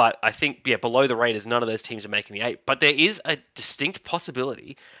 But I think, below the Raiders, none of those teams are making the 8. But there is a distinct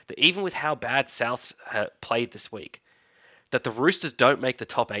possibility that even with how bad Souths played this week, that the Roosters don't make the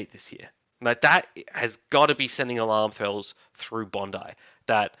top 8 this year. Like, that has got to be sending alarm bells through Bondi,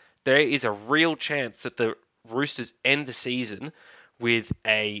 that there is a real chance that the Roosters end the season with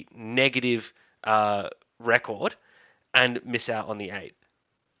a negative record and miss out on the 8.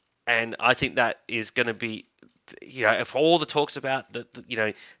 And I think that is going to be, if all the talks about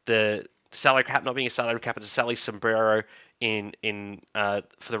the salary cap not being a salary cap, it's a salary sombrero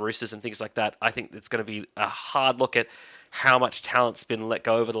for the Roosters and things like that. I think it's going to be a hard look at how much talent's been let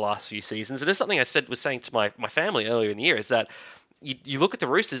go over the last few seasons. And it's something I was saying to my family earlier in the year, is that you look at the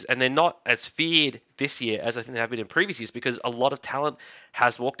Roosters and they're not as feared this year as I think they have been in previous years, because a lot of talent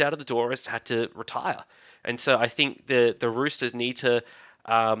has walked out of the door, has had to retire. And so I think the Roosters need to,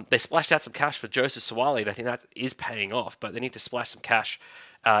 they splashed out some cash for Joseph Suwali, and I think that is paying off, but they need to splash some cash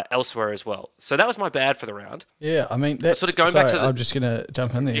elsewhere as well. So that was my bad for the round. Yeah, I mean, that's, sort of going back to I'm just going to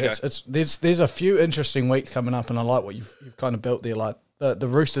jump in there. There's a few interesting weeks coming up, and I like what you've kind of built there. Like the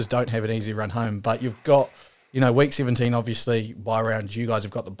Roosters don't have an easy run home, but you've got, week 17, obviously, by round, you guys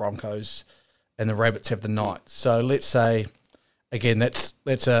have got the Broncos and the Rabbits have the Knights. So let's say, again, that's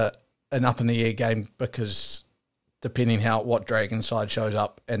an up-in-the-air game, because depending what Dragon side shows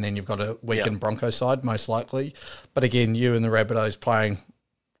up, and then you've got a weakened Broncos side, most likely. But again, you and the Rabbitohs playing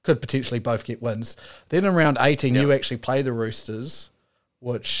could potentially both get wins. Then in round 18, you actually play the Roosters,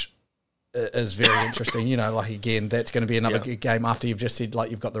 which is very interesting. You know, like, again, that's going to be another good game after you've just said, like,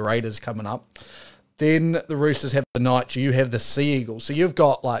 you've got the Raiders coming up. Then the Roosters have the Knights, you have the Sea Eagles. So you've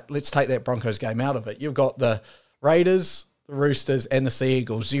got, like, let's take that Broncos game out of it. You've got the Raiders, the Roosters, and the Sea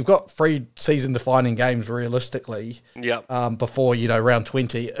Eagles. So you've got 3 season-defining games realistically before, you know, round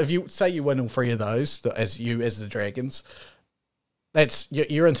 20. If you say you win all 3 of those, as the Dragons,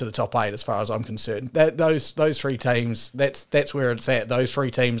 you're into the top 8 as far as I'm concerned. Those 3 teams, that's where it's at. Those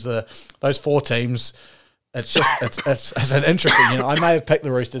 3 teams, those 4 teams. It's just it's an interesting. You know, I may have picked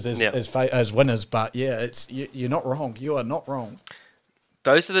the Roosters as winners, but you're not wrong. You are not wrong.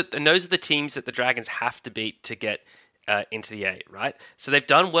 Those are the teams that the Dragons have to beat to get into the 8, right? So they've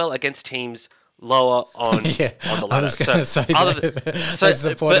done well against teams lower on the ladder. I was going to say that's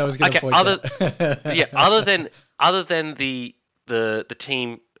the point I was going to point out. Other than the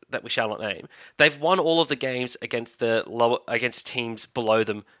team that we shall not name, they've won all of the games against teams below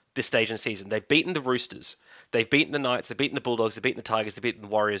them this stage in the season. They've beaten the Roosters, they've beaten the Knights, they've beaten the Bulldogs, they've beaten the Tigers, they've beaten the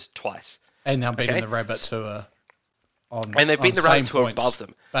Warriors twice. And now beating the Rabbits who are on And they've beaten the Rabbits who are above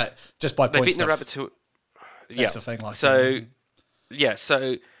them. But just by points. They've beaten the Rabbits who that's the thing, like so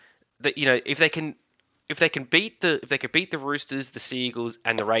that, you know, if they can beat the Roosters, the Sea Eagles,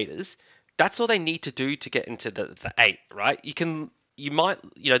 and the Raiders, that's all they need to do to get into the 8, right? The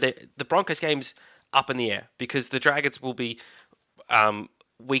Broncos game's up in the air because the Dragons will be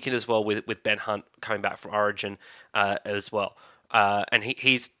weakened as well with Ben Hunt coming back from Origin as well, and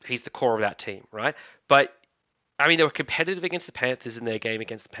he's the core of that team, right? But I mean, they were competitive against the Panthers in their game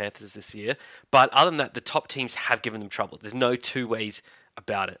against the Panthers this year, but other than that, the top teams have given them trouble. There's no two ways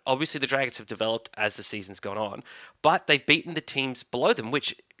about it. Obviously, the Dragons have developed as the season's gone on, but they've beaten the teams below them,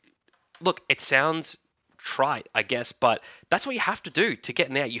 which, look, it sounds trite, I guess, but that's what you have to do to get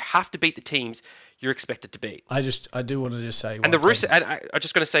in there. You have to beat the teams you're expected to beat. I do want to just say and the Roosters, and I'm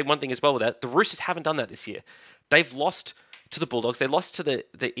just going to say one thing as well with that. The Roosters haven't done that this year. They've lost to the Bulldogs. They lost to the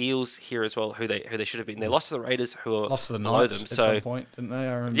Eels here as well, who they should have been. They lost to the Raiders, who are lost to the below Knights them. at some point, didn't they?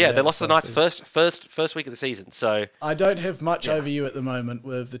 Yeah, they lost to the Knights first week of the season. So I don't have much over you at the moment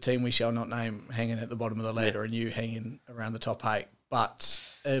with the team we shall not name hanging at the bottom of the ladder and you hanging around the top 8. But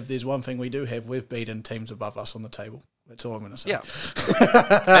if there's one thing we do have, we've beaten teams above us on the table. That's all I'm going to say. Yeah.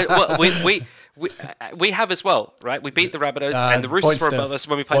 Well, we have as well, right? We beat the Rabbitohs and the Roosters were above us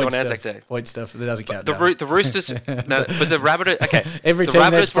when we played on Anzac Day. Point stuff. That doesn't count. The Roosters, no, but the Rabbitohs. Okay, every the team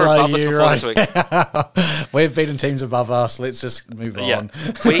Rabbitohs that's were below above you, us right? This week. We've beaten teams above us. Let's just move on.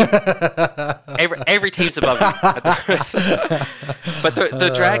 Every team's above you. But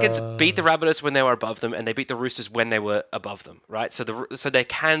the Dragons beat the Rabbitohs when they were above them, and they beat the Roosters when they were above them, right? So they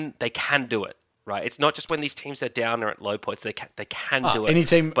can do it. Right, it's not just when these teams are down or at low points. They can do it. Any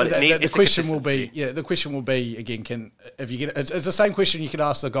team, but the question will be again. It's the same question you could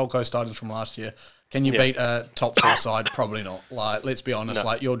ask the Gold Coast Titans from last year. Can you beat a top 4 side? Probably not. Like, let's be honest. No.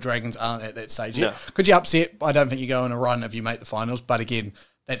 Like, your Dragons aren't at that stage yet. Could you upset? I don't think you go on a run if you make the finals. But again,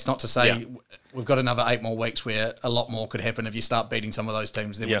 that's not to say we've got another 8 more weeks where a lot more could happen if you start beating some of those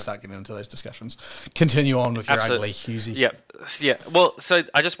teams. Then we'll start getting into those discussions. Continue on with your ugly Hughesy. Yeah. Well, so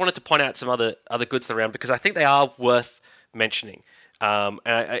I just wanted to point out some other goods around because I think they are worth mentioning. And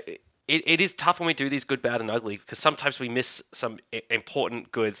it is tough when we do these good, bad, and ugly because sometimes we miss some important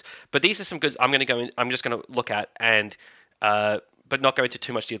goods. But these are some goods I'm just going to look at and. But not go into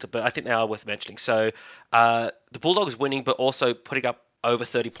too much detail. But I think they are worth mentioning. So the Bulldogs winning, but also putting up over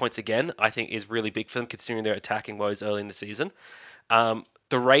 30 points again, I think is really big for them considering their attacking woes early in the season. The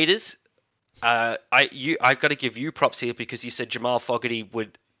Raiders, I've got to give you props here because you said Jamal Fogarty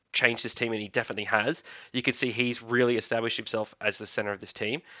would change this team, and he definitely has. You can see he's really established himself as the center of this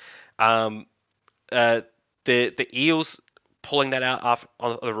team. The Eels pulling that out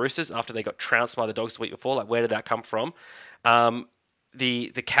on the Roosters after they got trounced by the Dogs the week before. Like, where did that come from?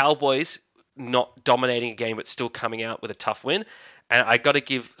 The Cowboys not dominating a game but still coming out with a tough win. And I got to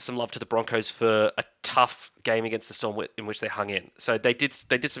give some love to the Broncos for a tough game against the Storm in which they hung in. So they did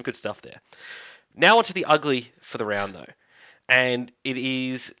some good stuff there. Now onto the ugly for the round, though. And it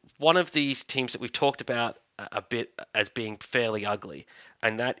is one of these teams that we've talked about a bit as being fairly ugly.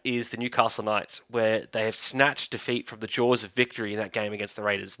 And that is the Newcastle Knights, where they have snatched defeat from the jaws of victory in that game against the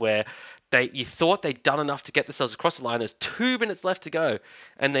Raiders, where you thought they'd done enough to get themselves across the line. There's 2 minutes left to go.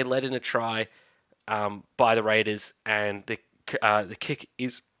 And they let in a try by the Raiders, and the kick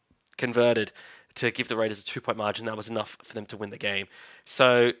is converted to give the Raiders a 2-point margin. That was enough for them to win the game.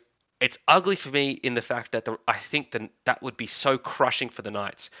 So it's ugly for me in the fact that I think that would be so crushing for the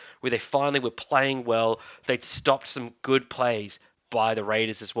Knights, where they finally were playing well. They'd stopped some good plays by the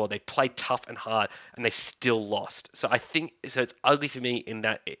Raiders as well. They played tough and hard, and they still lost. So I think it's ugly for me in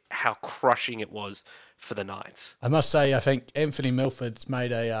that how crushing it was for the Knights. I must say, I think Anthony Milford's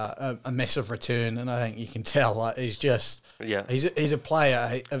made a massive return, and I think you can tell he's just he's a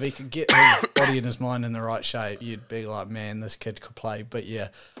player. If he could get his body and his mind in the right shape, you'd be like, man, this kid could play. But yeah,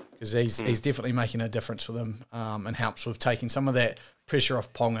 because he's definitely making a difference for them, and helps with taking some of that pressure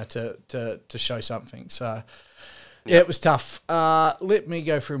off Ponga to show something. So. Yeah, it was tough. Let me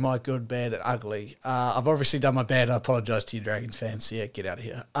go through my good, bad, and ugly. I've obviously done my bad. I apologise to you Dragons fans. Yeah, get out of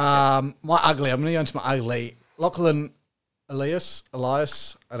here. My ugly. I'm going to go into my ugly. Lachlan Elias.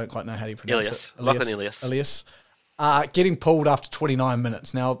 I don't quite know how you pronounce it. Lachlan Elias. Getting pulled after 29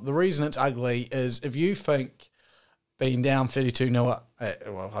 minutes. Now, the reason it's ugly is if you think being down 32-0,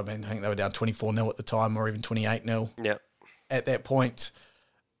 I think they were down 24-0 at the time, or even 28-0 at that point,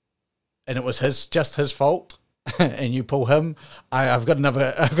 and it was just his fault. And you pull him. I've got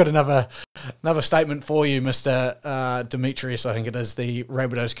another statement for you, Mr. Demetrius. I think it is the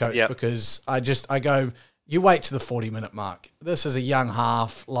Rabbitohs coach, because I go. You wait to the 40-minute mark. This is a young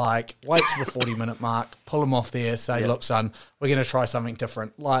half. Like, wait to the 40-minute mark. Pull him off there. Say, look, son, we're going to try something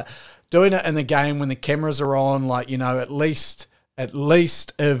different. Like doing it in the game when the cameras are on. Like, at least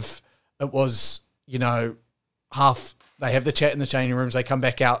if it was half. They have the chat in the changing rooms. They come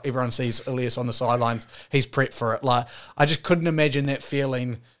back out. Everyone sees Elias on the sidelines. He's prepped for it. Like, I just couldn't imagine that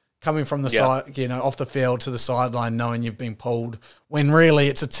feeling coming from the side, off the field to the sideline, knowing you've been pulled. When really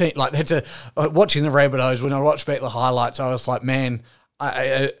it's a team. Like, watching the Rabbitohs. When I watched back the highlights, I was like, man,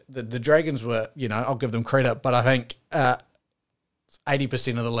 the Dragons were. I'll give them credit, but I think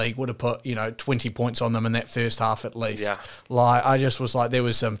 80% of the league would have put 20 points on them in that first half at least. Yeah. Like, I just was like, there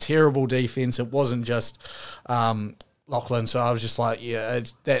was some terrible defense. It wasn't just. Lachlan, so I was just like,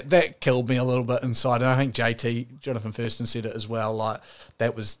 that killed me a little bit inside, and I think Jonathan Thurston said it as well. Like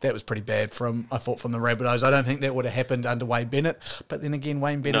that was pretty bad from the Rabbitohs. I don't think that would have happened under Wayne Bennett, but then again,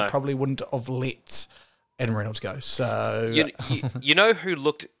 Wayne Bennett probably wouldn't have let Adam Reynolds go. So you know who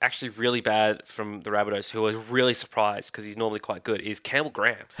looked actually really bad from the Rabbitohs, who was really surprised because he's normally quite good, is Campbell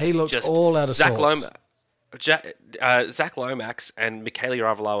Graham. He looked all out of sorts. Zach Lomax and Michaela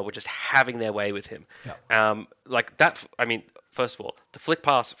Ravalawa were just having their way with him. Yep. Like that. I mean, first of all, the flick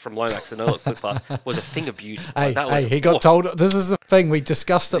pass from Lomax, the no-look flick pass, was a thing of beauty. He got told. This is the thing, we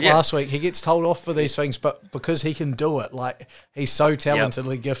discussed it last week. He gets told off for these things, but because he can do it, like he's so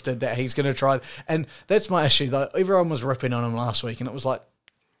talentedly gifted that he's going to try. And that's my issue. Like, everyone was ripping on him last week, and it was like,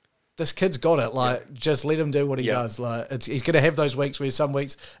 this kid's got it. Like, just let him do what he does. Like, he's going to have those weeks where some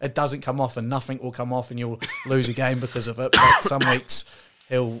weeks it doesn't come off and nothing will come off and you'll lose a game because of it. But some weeks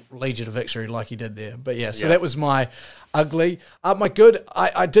he'll lead you to victory like he did there. But so that was my ugly. My good,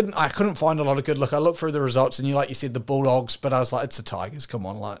 I couldn't find a lot of good. Look, I looked through the results and you said the Bulldogs, but I was like, it's the Tigers. Come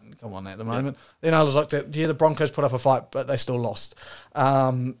on at the moment. Then I was like, the Broncos put up a fight, but they still lost.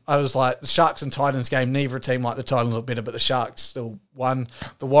 I was like, the Sharks and Titans game, neither team like the Titans look better, but the Sharks still won.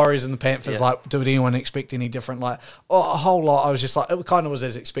 The Warriors and the Panthers, did anyone expect any different? Like, a whole lot. I was just like, it kind of was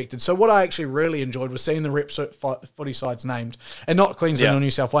as expected. So what I actually really enjoyed was seeing the rep footy sides named, and not Queensland or New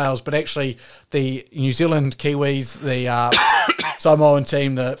South Wales, but actually the New Zealand Kiwis, the Samoan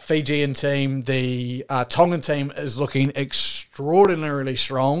team, the Fijian team, the Tongan team is looking extraordinarily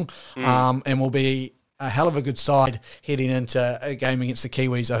strong, and will be a hell of a good side heading into a game against the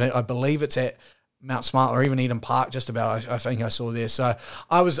Kiwis. I believe it's at Mount Smart or even Eden Park, just about. I think I saw there. So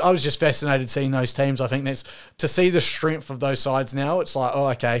I was just fascinated seeing those teams. I think that's to see the strength of those sides now. It's like, oh,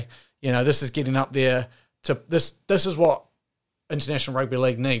 okay, this is getting up there to this. This is what International Rugby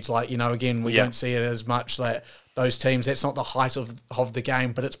League needs. Like, again, we don't see it as much that those teams, that's not the height of the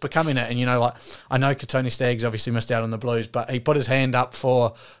game, but it's becoming it. And, I know Katoni Staggs obviously missed out on the Blues, but he put his hand up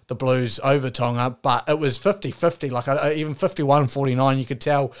for the Blues over Tonga, but it was 50-50, like even 51-49, you could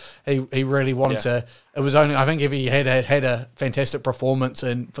tell he really wanted to. It was only, I think if he had a fantastic performance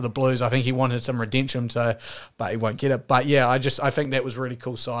for the Blues, I think he wanted some redemption but he won't get it. But yeah, I think that was a really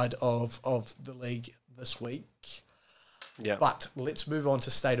cool side of the league this week. Yeah. But let's move on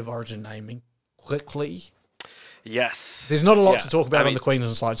to State of Origin naming quickly. Yes. There's not a lot to talk about on the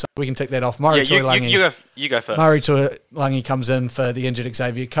Queensland side, so we can tick that off. Murray Tuilangi. You go first. Murray Tuilangi comes in for the injured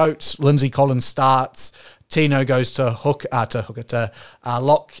Xavier Coates. Lindsay Collins starts. Tino goes to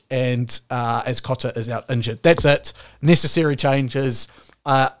Lock, and as Cotter is out injured. That's it. Necessary changes.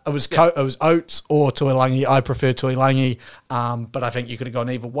 It was Oates or Tuilangi. I prefer Tuilangi, but I think you could have gone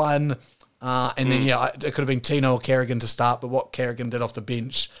either one. And then, it could have been Tino or Kerrigan to start, but what Kerrigan did off the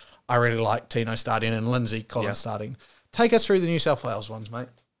bench, I really like Tino starting and Lindsay Collins starting. Take us through the New South Wales ones, mate.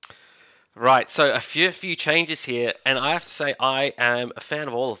 Right, so a few changes here, and I have to say I am a fan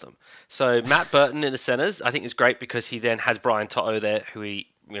of all of them. So Matt Burton in the centres, I think is great because he then has Brian To'o there, who he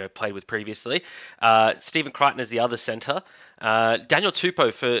played with previously. Stephen Crichton is the other centre. Daniel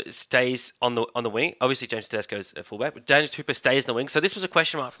Tupou stays on the wing. Obviously James Tedesco's a fullback, but Daniel Tupou stays in the wing. So this was a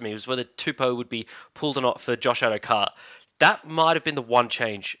question mark for me, was whether Tupou would be pulled or not for Josh Adokar. That might have been the one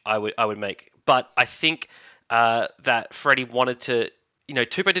change I would make, but I think that Freddie wanted to.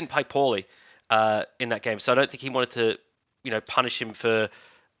 Tupou didn't play poorly in that game, so I don't think he wanted to, punish him for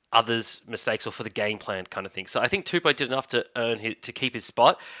others' mistakes or for the game plan kind of thing. So I think Tupou did enough to to keep his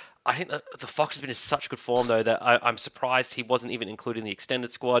spot. I think the Fox has been in such good form, though, that I'm surprised he wasn't even included in the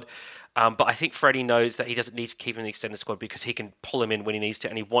extended squad. But I think Freddie knows that he doesn't need to keep him in the extended squad because he can pull him in when he needs to,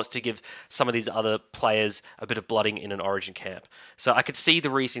 and he wants to give some of these other players a bit of blooding in an Origin camp. So I could see the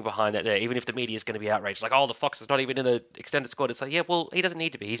reasoning behind that there, even if the media is going to be outraged. Like, the Fox is not even in the extended squad. It's like, yeah, well, he doesn't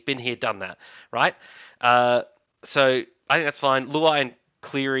need to be. He's been here, done that, right? So I think that's fine. Luai and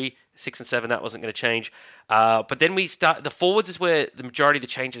Cleary, 6 and 7, that wasn't going to change. But then we start, the forwards is where the majority of the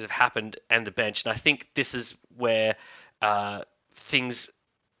changes have happened, and the bench. And I think this is where things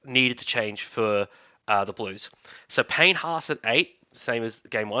needed to change for the Blues. So Payne Haas at 8, same as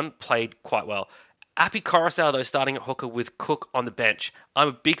game 1, played quite well. Api Coruscant, though, starting at hooker with Cook on the bench. I'm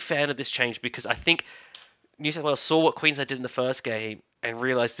a big fan of this change because I think New South Wales saw what Queensland did in the first game and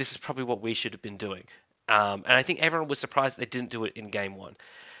realised this is probably what we should have been doing. And I think everyone was surprised that they didn't do it in game 1.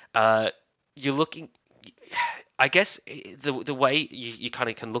 You're looking, I guess, the way you kind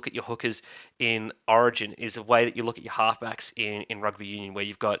of can look at your hookers in Origin is the way that you look at your halfbacks in Rugby Union, where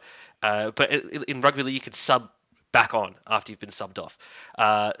you've got, but in Rugby League you can sub back on after you've been subbed off.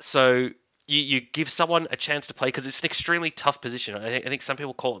 So you give someone a chance to play because it's an extremely tough position. I think some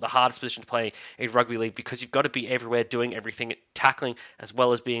people call it the hardest position to play in Rugby League because you've got to be everywhere, doing everything, tackling as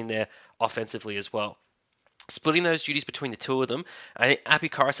well as being there offensively as well. Splitting those duties between the two of them, I think Api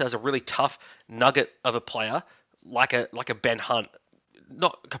Coruscant is a really tough nugget of a player, like a Ben Hunt.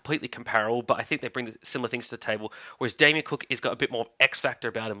 Not completely comparable, but I think they bring similar things to the table. Whereas Damien Cook has got a bit more X factor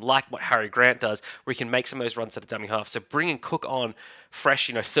about him, like what Harry Grant does, where he can make some of those runs at a dummy half. So bringing Cook on fresh,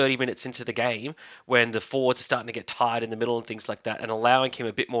 30 minutes into the game, when the forwards are starting to get tired in the middle and things like that, and allowing him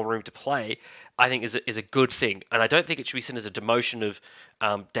a bit more room to play, I think is a good thing. And I don't think it should be seen as a demotion of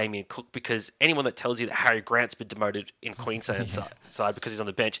Damien Cook, because anyone that tells you that Harry Grant's been demoted in Queensland side because he's on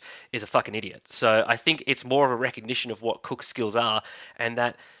the bench is a fucking idiot. So I think it's more of a recognition of what Cook's skills are, and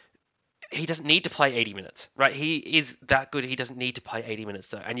that he doesn't need to play 80 minutes, right? He is that good. He doesn't need to play 80 minutes,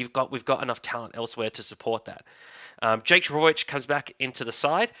 though. And we've got enough talent elsewhere to support that. Jake Trbojevic comes back into the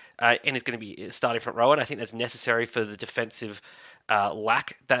side and is going to be starting front row, and I think that's necessary for the defensive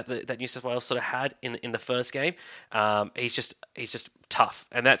lack that New South Wales sort of had in the first game. He's just tough,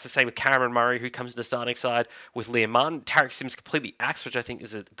 and that's the same with Cameron Murray, who comes to the starting side with Liam Martin. Tarek Sims completely axed, which I think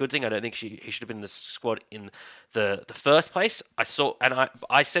is a good thing. I don't think he should have been in the squad in the first place. I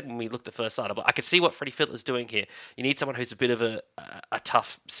said when we looked at the first side, I could see what Freddie Fittler's doing here. You need someone who's a bit of a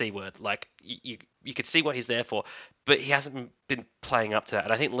tough C word. Like you could see what he's there for, but he hasn't been playing up to that,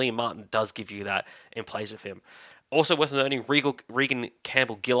 and I think Liam Martin does give you that in place of him. Also worth noting, Regan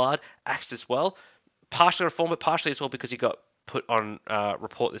Campbell-Gillard axed as well. Partially reformed, but partially as well because he got put on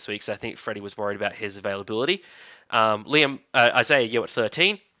report this week, so I think Freddie was worried about his availability. Isaiah Yeo at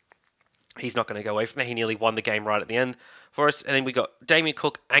 13. He's not going to go away from there. He nearly won the game right at the end for us. And then we got Damien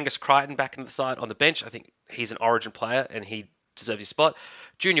Cook, Angus Crichton back into the side on the bench. I think he's an Origin player and he deserves his spot.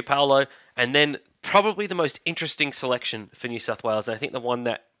 Junior Paolo, and then probably the most interesting selection for New South Wales, and I think the one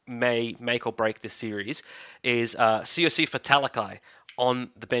that may make or break this series, is COC Fatalakai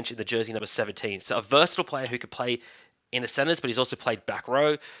on the bench in the jersey number 17. So a versatile player who could play in the centres, but he's also played back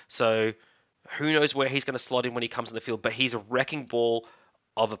row. So who knows where he's going to slot in when he comes in the field, but he's a wrecking ball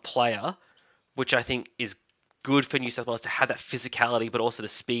of a player, which I think is good for New South Wales to have that physicality, but also the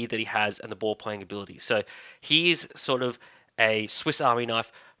speed that he has and the ball playing ability. So he is sort of a Swiss Army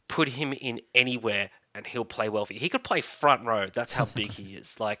knife. Put him in anywhere and he'll play well for you. He could play front row. That's how big he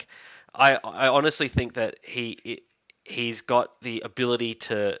is. Like, I honestly think that he's got the ability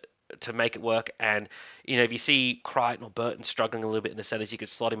to make it work. And, if you see Crichton or Burton struggling a little bit in the centres, you could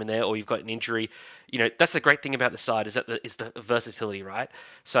slot him in there, or you've got an injury. That's the great thing about the side is the versatility, right?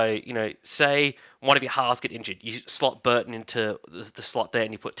 So, say one of your halves get injured, you slot Burton into the slot there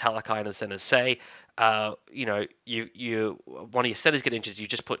and you put Talakai in the centre. Say, you one of your centers get injured, you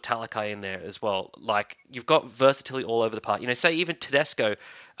just put Talakai in there as well. Like, you've got versatility all over the park. Say even Tedesco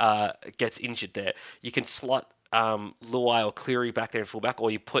gets injured there, you can slot Luai or Cleary back there in fullback,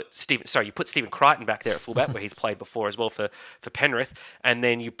 or you put Stephen Crichton back there at fullback where he's played before as well for Penrith, and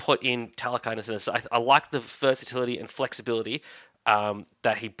then you put in Talakaitis. I like the versatility and flexibility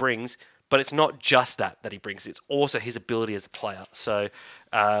that he brings, but it's not just that he brings; it's also his ability as a player. So,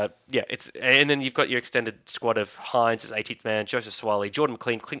 and then you've got your extended squad of Hines as 18th man, Joseph Swiley, Jordan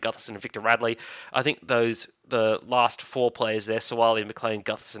McLean, Clint Gutherson, and Victor Radley. I think the last 4 players there, Swiley, McLean,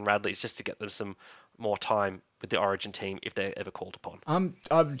 Gutherson, Radley, is just to get them some more time with the Origin team if they're ever called upon. I'm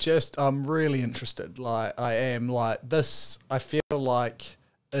really interested. Like I am, like this. I feel like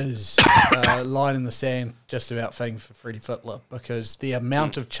is a line in the sand just about thing for Freddie Fittler, because the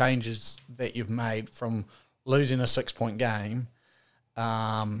amount of changes that you've made from losing a 6-point game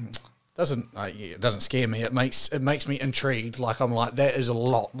it doesn't scare me. It makes me intrigued. Like I'm like, that is a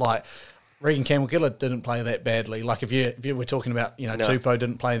lot. Like Regan Campbell-Gillard didn't play that badly. Like if you were talking about, no. Tupou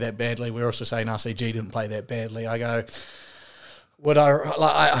didn't play that badly. We're also saying RCG didn't play that badly. I go,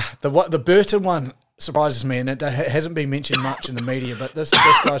 the Burton one surprises me, and it hasn't been mentioned much in the media, but this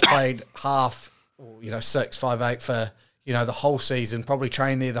guy's played half, 6, 5, 8 for, the whole season, probably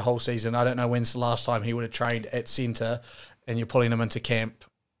trained there the whole season. I don't know when's the last time he would have trained at centre, and you're pulling him into camp.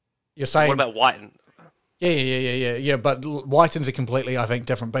 You're saying... What about Whiten? Yeah, but Whiten's a completely, I think,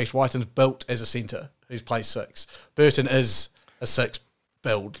 different beast. Whiten's built as a centre who's plays 6. Burton is a 6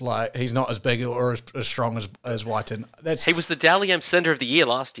 build. Like, he's not as big or as strong as Whiten. He was the Dally M Centre of the Year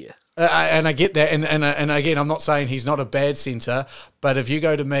last year. And I get that. And again, I'm not saying he's not a bad centre, but if you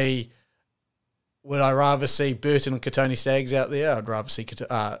go to me, would I rather see Burton and Katoni Staggs out there? I'd rather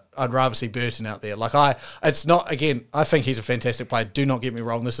see Burton out there. Like it's not, again, I think he's a fantastic player. Do not get me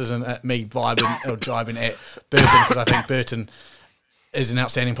wrong. This isn't me vibing or jibing at Burton, because I think Burton is an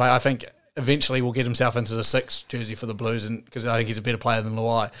outstanding player. I think eventually will get himself into the 6 jersey for the Blues, and because I think he's a better player than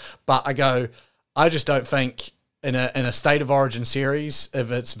Luai. But I just don't think in a State of Origin series,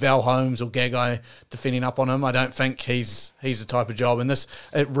 if it's Val Holmes or Gagai defending up on him, I don't think he's the type of job. And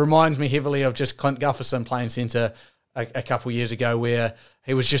it reminds me heavily of just Clint Gutherson playing centre a couple of years ago, where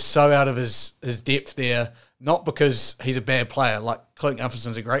he was just so out of his depth there, not because he's a bad player. Like Clint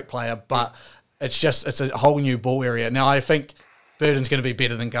Gutherson's a great player, but it's a whole new ball area. Now I think Burton's going to be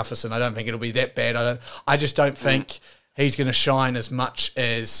better than Gutherson. I don't think it'll be that bad. I just don't think he's going to shine as much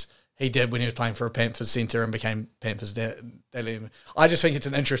as he did when he was playing for a Panthers centre and became Panthers daily. I just think it's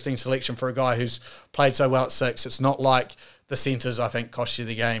an interesting selection for a guy who's played so well at 6. It's not like the centres, I think, cost you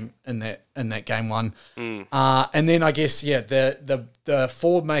the game in that game one. And then I guess, the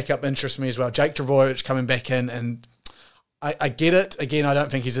forward makeup interests me as well. Jake Trbojevic coming back in, and I get it. Again, I don't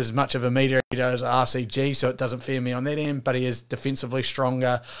think he's as much of a mediator as RCG, so it doesn't fear me on that end, but he is defensively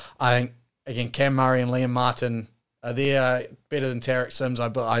stronger. I think, again, Cam Murray and Liam Martin are there better than Tarek Sims. I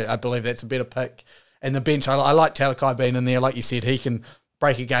believe that's a better pick. And the bench, I like Talakai being in there. Like you said, he can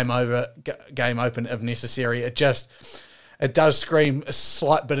break a game open if necessary. It does scream a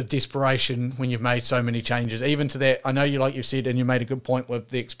slight bit of desperation when you've made so many changes. Even to that, I know you said, and you made a good point with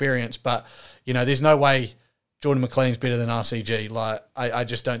the experience, but there's no way Jordan McLean's better than RCG. Like I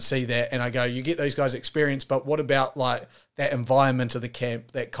just don't see that. And I go, you get those guys experience, but what about like that environment of the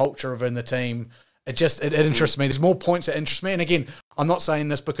camp, that culture within the team? It interests me. There's more points that interest me. And again, I'm not saying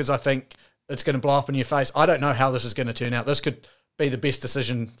this because I think it's going to blow up in your face. I don't know how this is going to turn out. This could be the best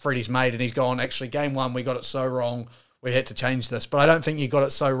decision Freddie's made, and he's gone, actually, game 1, we got it so wrong, we had to change this. But I don't think you got it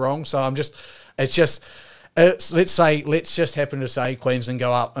so wrong. So let's just happen to say Queensland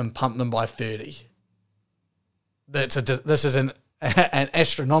go up and pump them by 30. This is an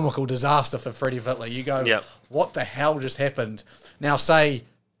astronomical disaster for Freddie Fittler. You go, What the hell just happened? Now say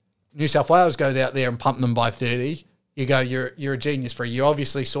New South Wales goes out there and pump them by 30. You go, you're a genius, Freddie. You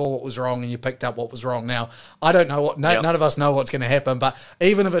obviously saw what was wrong and you picked up what was wrong. Now, I don't know none of us know what's going to happen, but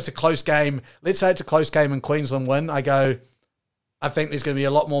even if it's a close game, let's say it's a close game and Queensland win, I think there's going to be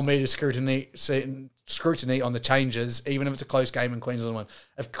a lot more media scrutiny on the changes, even if it's a close game and Queensland win.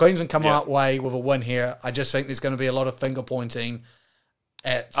 If Queensland come our way with a win here, I just think there's going to be a lot of finger pointing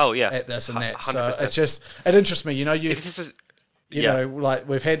at this and that. 100%. So it interests me. Like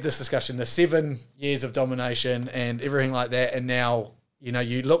we've had this discussion, the 7 years of domination and everything like that, and now,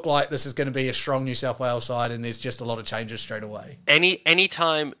 you look like this is going to be a strong New South Wales side, and there's just a lot of changes straight away. Any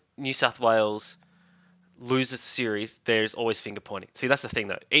time New South Wales loses the series, there's always finger pointing. See, that's the thing,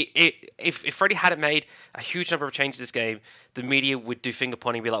 though. If Freddie hadn't made a huge number of changes this game, the media would do finger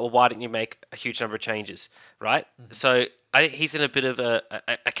pointing and be like, well, why didn't you make a huge number of changes, right? Mm-hmm. So I think he's in a bit of a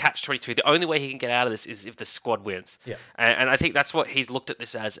catch-22. The only way he can get out of this is if the squad wins. Yeah. And I think that's what he's looked at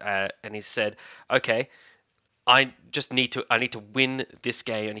this as, and he's said, okay, I need to win this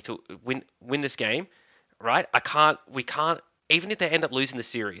game. I need to win this game, right? We can't, even if they end up losing the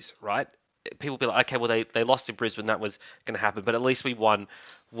series, right? People be like, okay, well, they lost in Brisbane, that was going to happen, but at least we won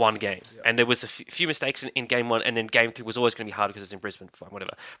one game. Yeah. And there was a few mistakes in game one, and then game two was always going to be hard because it's in Brisbane, fine,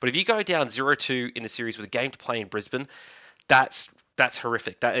 whatever. But if you go down 0-2 in the series with a game to play in Brisbane, that's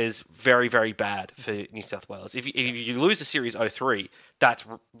horrific. That is very, very bad for New South Wales. If you lose the series 0-3, that's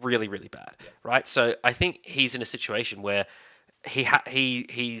really, really bad, right? So I think he's in a situation where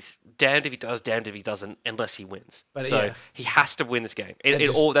he's damned if he does, damned if he doesn't, unless he wins. But so he has to win this game.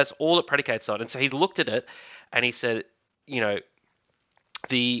 That's all it predicates on. And so he looked at it and he said, you know,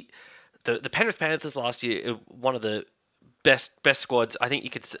 the Penrith Panthers last year, one of the best squads, I think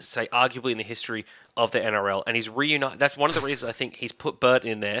you could say arguably in the history of the NRL, and he's reunited. That's one of the reasons I think he's put Burton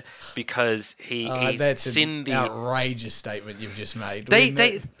in there, because that's an outrageous statement you've just made. Who'd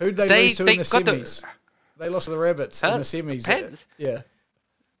they lose to in the semis? They lost to the Rabbits in the semis. Yeah.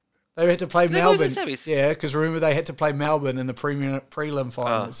 They had to play Melbourne. Yeah, because remember they had to play Melbourne in the prelim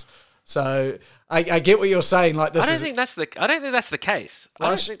finals. So I get what you're saying. Like this, I don't think that's the case.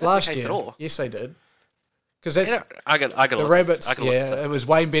 Last year, at all. Yes, they did. Because that's the Rabbits. It was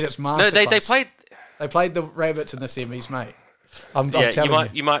Wayne Bennett's masterclass. They played the Rabbits in the semis, mate. I'm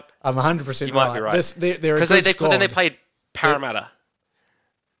telling you. I'm 100% right. Be right. They're a good squad. Then they played Parramatta.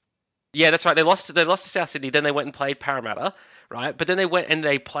 Yeah, that's right. They lost to South Sydney. Then they went and played Parramatta, right? But then they went and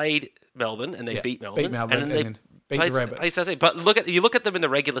they played Melbourne, and they beat Melbourne. Beat Melbourne, and then beat the Rabbits. But you look at them in the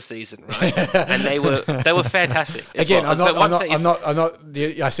regular season, right? And they were fantastic. Again, I'm not.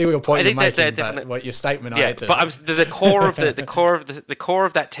 I see what your point you're making, but what your statement. Yeah, but the core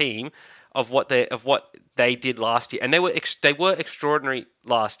of that team, of what they did last year, and they were extraordinary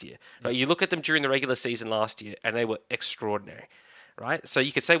last year. Right? You look at them during the regular season last year, and they were extraordinary. Right, so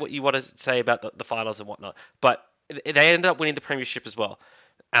you could say what you want to say about the finals and whatnot, but they ended up winning the premiership as well.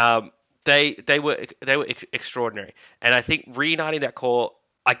 They were extraordinary, and I think reuniting that core.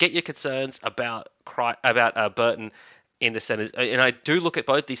 I get your concerns about Burton in the centers, and I do look at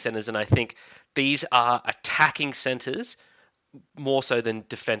both these centers, and I think these are attacking centers more so than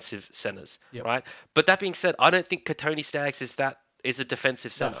defensive centers. Yep. Right, but that being said, I don't think Tony Staggs is a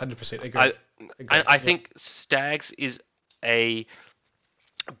defensive center. 100% agree. I think Staggs is a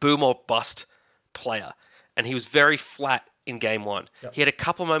boom or bust player, and he was very flat in game one. Yep. He had a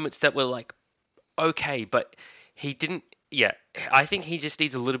couple moments that were like okay, but he didn't. Yeah, I think he just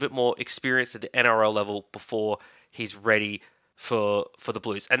needs a little bit more experience at the NRL level before he's ready for the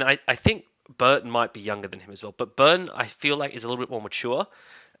Blues. And I think Burton might be younger than him as well, but Burton I feel like is a little bit more mature.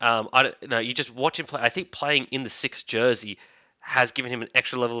 I don't know. You just watch him play. I think playing in the 6 jersey has given him an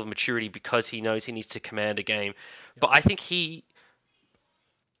extra level of maturity because he knows he needs to command a game. Yep. But I think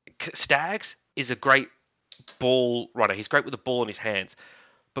Staggs is a great ball runner. He's great with the ball in his hands.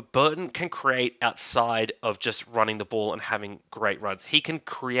 But Burton can create outside of just running the ball and having great runs. He can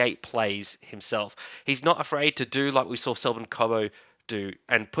create plays himself. He's not afraid to do like we saw Selvin Cobo do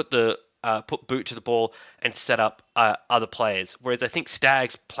and put boot to the ball and set up other players. Whereas I think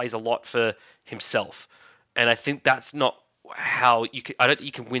Staggs plays a lot for himself. And I think that's not how you can. I don't think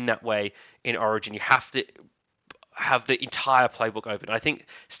you can win that way in Origin. You have to have the entire playbook open. I think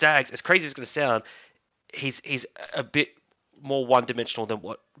Staggs, as crazy as it's going to sound, he's a bit more one-dimensional than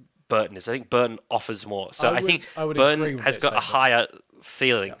what Burton is. I think Burton offers more. So I think Burton has got a higher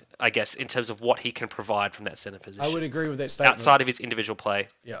ceiling, I guess, in terms of what he can provide from that centre position. I would agree with that statement. Outside of his individual play.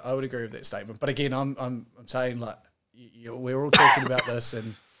 Yeah, I would agree with that statement. But again, I'm saying, like, we're all talking about this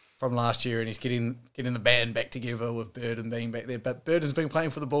and from last year, and he's getting the band back together with Burton being back there. But Burton's been playing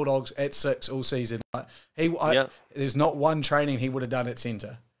for the Bulldogs at 6 all season. There's not one training he would have done at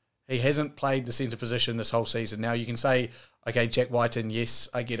centre. He hasn't played the centre position this whole season. Now, you can say, okay, Jack Whiten, yes,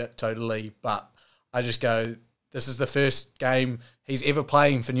 I get it totally. But I just go, this is the first game he's ever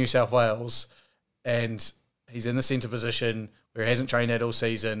playing for New South Wales, and he's in the centre position where he hasn't trained at all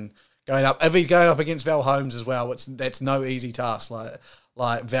season. If he's going up against Val Holmes as well, that's no easy task.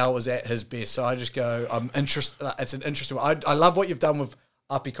 Like Val was at his best. So I just go, I'm interested. It's an interesting one. I love what you've done with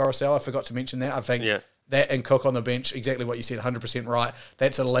Api Coruscant. I forgot to mention that. I think that and Cook on the bench, exactly what you said, 100% right.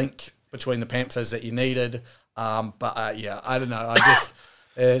 That's a link between the Panthers that you needed. I don't know.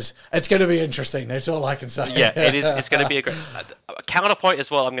 It's going to be interesting. That's all I can say. Yeah, it is. It's going to be a great counterpoint as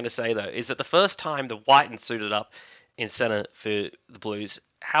well. I'm going to say though is that the first time the Whiten suited up in centre for the Blues,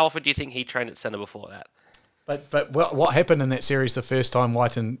 how often do you think he trained at centre before that? But what happened in that series the first time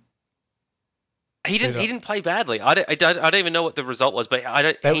Whiten? He didn't play badly. I don't even know what the result was, but I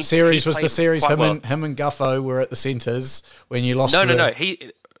don't. That series was the series him and Guffo were at the centres when you lost.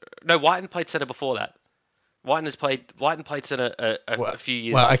 No. Whiten played centre before that. Whiten played centre a few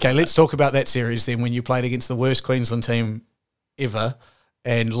years. Well, okay, let's talk about that series then. When you played against the worst Queensland team ever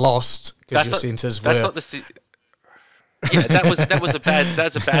and lost because your centres were. Yeah, that was a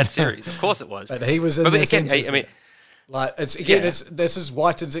bad series. Of course it was. But he was in the centres. I mean, like this is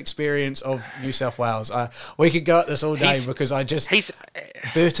Whiten's experience of New South Wales. We could go at this all day because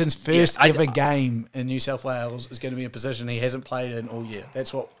Burton's first ever game in New South Wales is going to be a position he hasn't played in all year.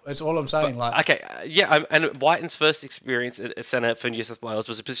 That's all I'm saying. And Whiten's first experience at centre for New South Wales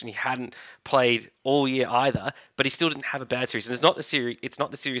was a position he hadn't played all year either, but he still didn't have a bad series. And it's not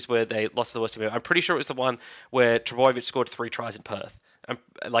the series where they lost to the worst team. I'm pretty sure it was the one where Trbojevic scored 3 tries in Perth. I'm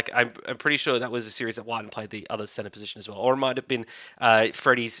pretty sure that was a series that Whiten played the other centre position as well, or it might have been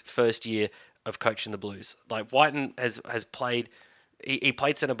Freddie's first year of coaching the Blues. Like Whiten has played, he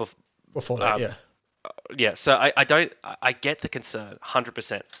played centre before that, yeah. So I get the concern,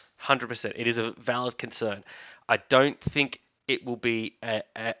 100%. It is a valid concern. I don't think it will be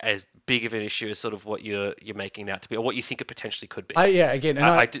as big of an issue as sort of what you're making it out to be, or what you think it potentially could be. Again, and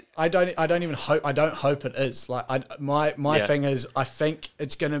I don't hope it is. Like my thing is, I think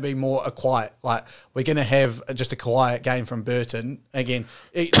it's going to be more a quiet. Like we're going to have just a quiet game from Burton. Again,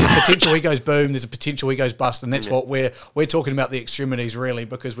 there's potential he goes boom. There's a potential he goes bust, and that's what we're talking about, the extremities really,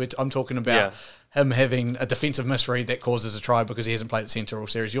 because I'm talking about. Him having a defensive misread that causes a try because he hasn't played at centre all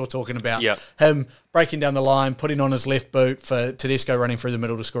series. You're talking about him breaking down the line, putting on his left boot for Tedesco running through the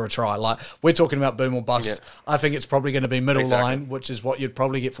middle to score a try. Like we're talking about boom or bust. I think it's probably going to be middle line, which is what you'd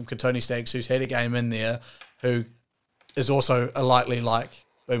probably get from Katoni Staggs, who's had a game in there, who is also a likely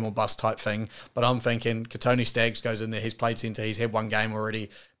boom or bust type thing. But I'm thinking Katoni Staggs goes in there. He's played centre. He's had one game already.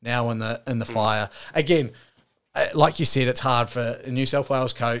 Now in the fire again. Like you said, it's hard for a New South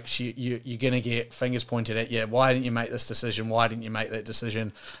Wales coach. You're going to get fingers pointed at you. Why didn't you make this decision? Why didn't you make that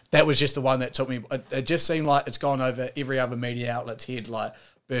decision? That was just the one that took me. It just seemed like it's gone over every other media outlet's head. Like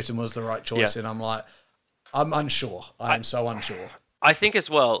Burton was the right choice, and I'm like, I'm unsure. I'm so unsure. I think as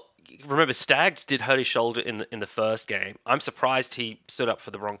well. Remember, Staggs did hurt his shoulder in the first game. I'm surprised he stood up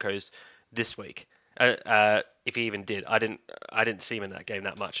for the Broncos this week. If he even did, I didn't see him in that game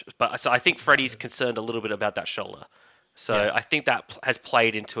that much. But so I think Freddie's concerned a little bit about that shoulder. So I think that has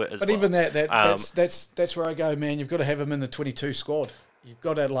played into it as well. But even that's where I go, man. You've got to have him in the 22 squad. You've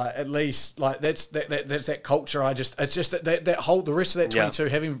got to at least that's that culture. It's just that whole the rest of that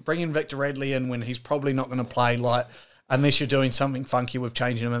 22 bringing Victor Radley in when he's probably not going to play unless you're doing something funky with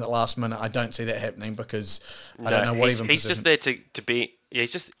changing him at the last minute. I don't see that happening because I don't know what even. He's just there to be. Yeah,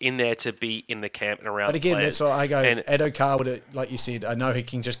 he's just in there to be in the camp and around. But again, players. that's why I go. Addo-Carr would, like you said, I know he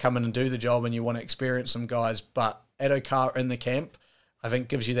can just come in and do the job, and you want to experience some guys. But Addo-Carr in the camp, I think,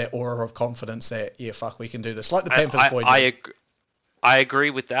 gives you that aura of confidence that we can do this. Like the Panthers boy did. I agree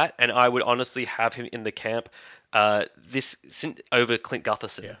with that, and I would honestly have him in the camp over Clint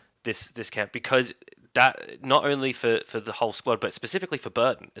Gutherson. Yeah. This camp, because that not only for the whole squad, but specifically for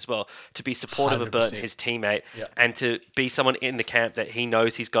Burton as well, to be supportive 100%. Of Burton, his teammate, and to be someone in the camp that he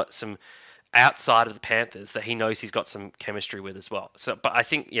knows he's got some outside of the Panthers that he knows he's got some chemistry with as well. So, but I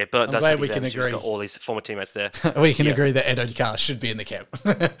think Burton does. We can agree. He's got all his former teammates there. We can agree that Addo-Carr should be in the camp.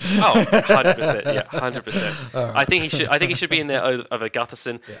 100%. Yeah, 100%. Right. I think he should be in there over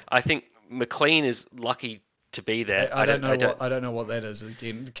Gutherson. Yeah. I think McLean is lucky to be there. I don't know what that is.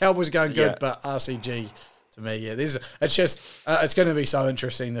 Again, the Cowboys are going good, but RCG to me, it's just it's going to be so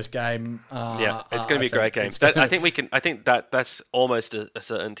interesting, this game. It's going to be a great game. I think that's almost a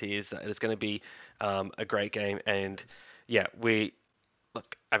certainty, is that it's going to be a great game. And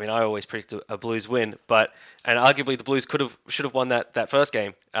look, I mean, I always predict a Blues win, and arguably the Blues should have won that first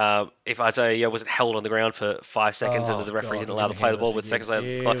game if Isaiah wasn't held on the ground for 5 seconds and the referee didn't allow to play the ball with seconds left.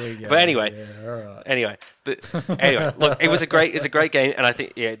 But anyway, look, it was a great game, and I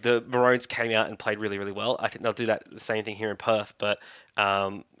think the Maroons came out and played really, really well. I think they'll do the same thing here in Perth, but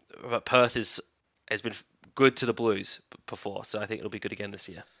Perth has been good to the Blues before, so I think it'll be good again this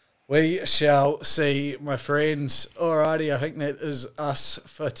year. We shall see, my friends. Alrighty, I think that is us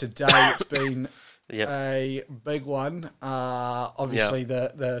for today. It's been a big one. Obviously,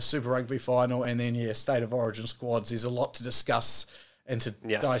 the Super Rugby final, and then State of Origin squads. There's a lot to discuss and to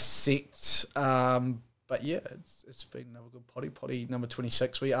dissect. But it's been another good potty number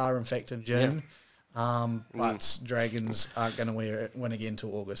 26. We are in fact in June. But Dragons aren't going to win again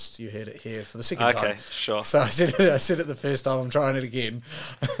till August. You heard it here for the second time. Okay, sure. So I said it the first time. I'm trying it again.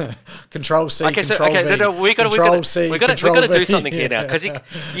 Control C, we got to do something here now, because you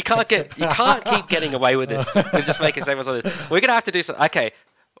can't keep getting away with this and just making statements like this. We're going to have to do something. Okay,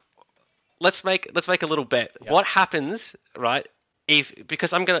 let's make a little bet. Yep. What happens, right,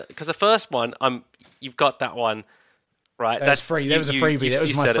 because the first one, you've got that one, right? That's free. That was a freebie. That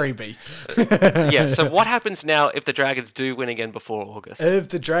was my freebie. Yeah. So what happens now if the Dragons do win again before August? If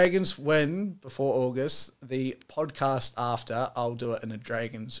the Dragons win before August, the podcast after, I'll do it in a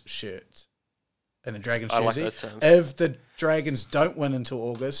Dragons shirt. In a Dragons jersey. I like those terms. If the Dragons don't win until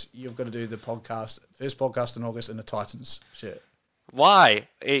August, you've got to do the first podcast in August in a Titans shirt. Why?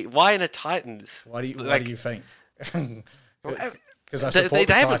 Why in a Titans? Why do you think? Because I they support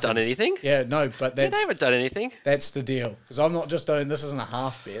the haven't Titans. done anything. Yeah, no, but They haven't done anything. That's the deal. Because I'm not just doing this. Isn't a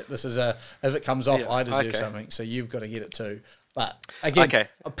half bet. This is if it comes off, I deserve something. So you've got to get it too. But again,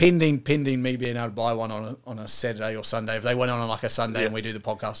 pending me being able to buy one on a Saturday or Sunday. If they went on like a Sunday and we do the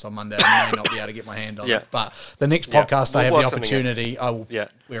podcast on Monday, I may not be able to get my hand on it. But the next podcast, I have the opportunity. I will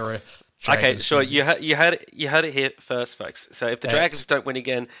wear a. Okay, sure. You heard it here first, folks. So if the Dragons don't win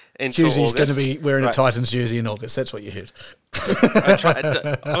again until Hughesy's August, going to be wearing a Titans jersey in August. That's what you heard.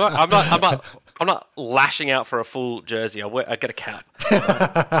 I'm not lashing out for a full jersey. I get a cap.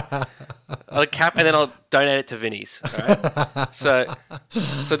 I'll cap and then I'll donate it to Vinny's. Right? So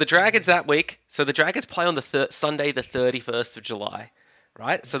the Dragons that week. So the Dragons play on the Sunday, the 31st of July.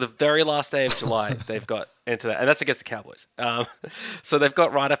 Right, so the very last day of July, they've got into that, and that's against the Cowboys. So they've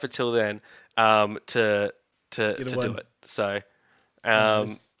got right up until then to do it. So,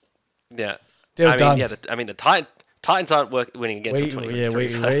 yeah, the Titans aren't winning again. We don't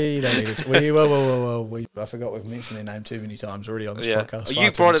need it. I forgot we've mentioned their name too many times already on this podcast. You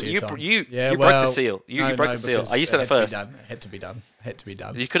brought it. You broke the seal. You broke the seal. I used it first. It had to be done.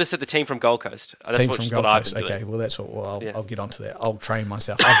 You could have said the team from Gold Coast. That's team from Gold Coast. Okay, well that's what I'll get onto that. I'll train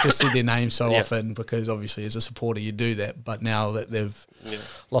myself. I've just said their name so often because obviously as a supporter you do that. But now that they've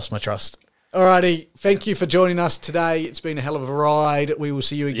lost my trust. Alrighty, thank you for joining us today. It's been a hell of a ride. We will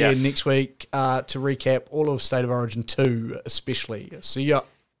see you again next week to recap all of State of Origin 2 especially. See ya.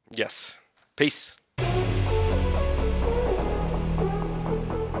 Yes. Peace.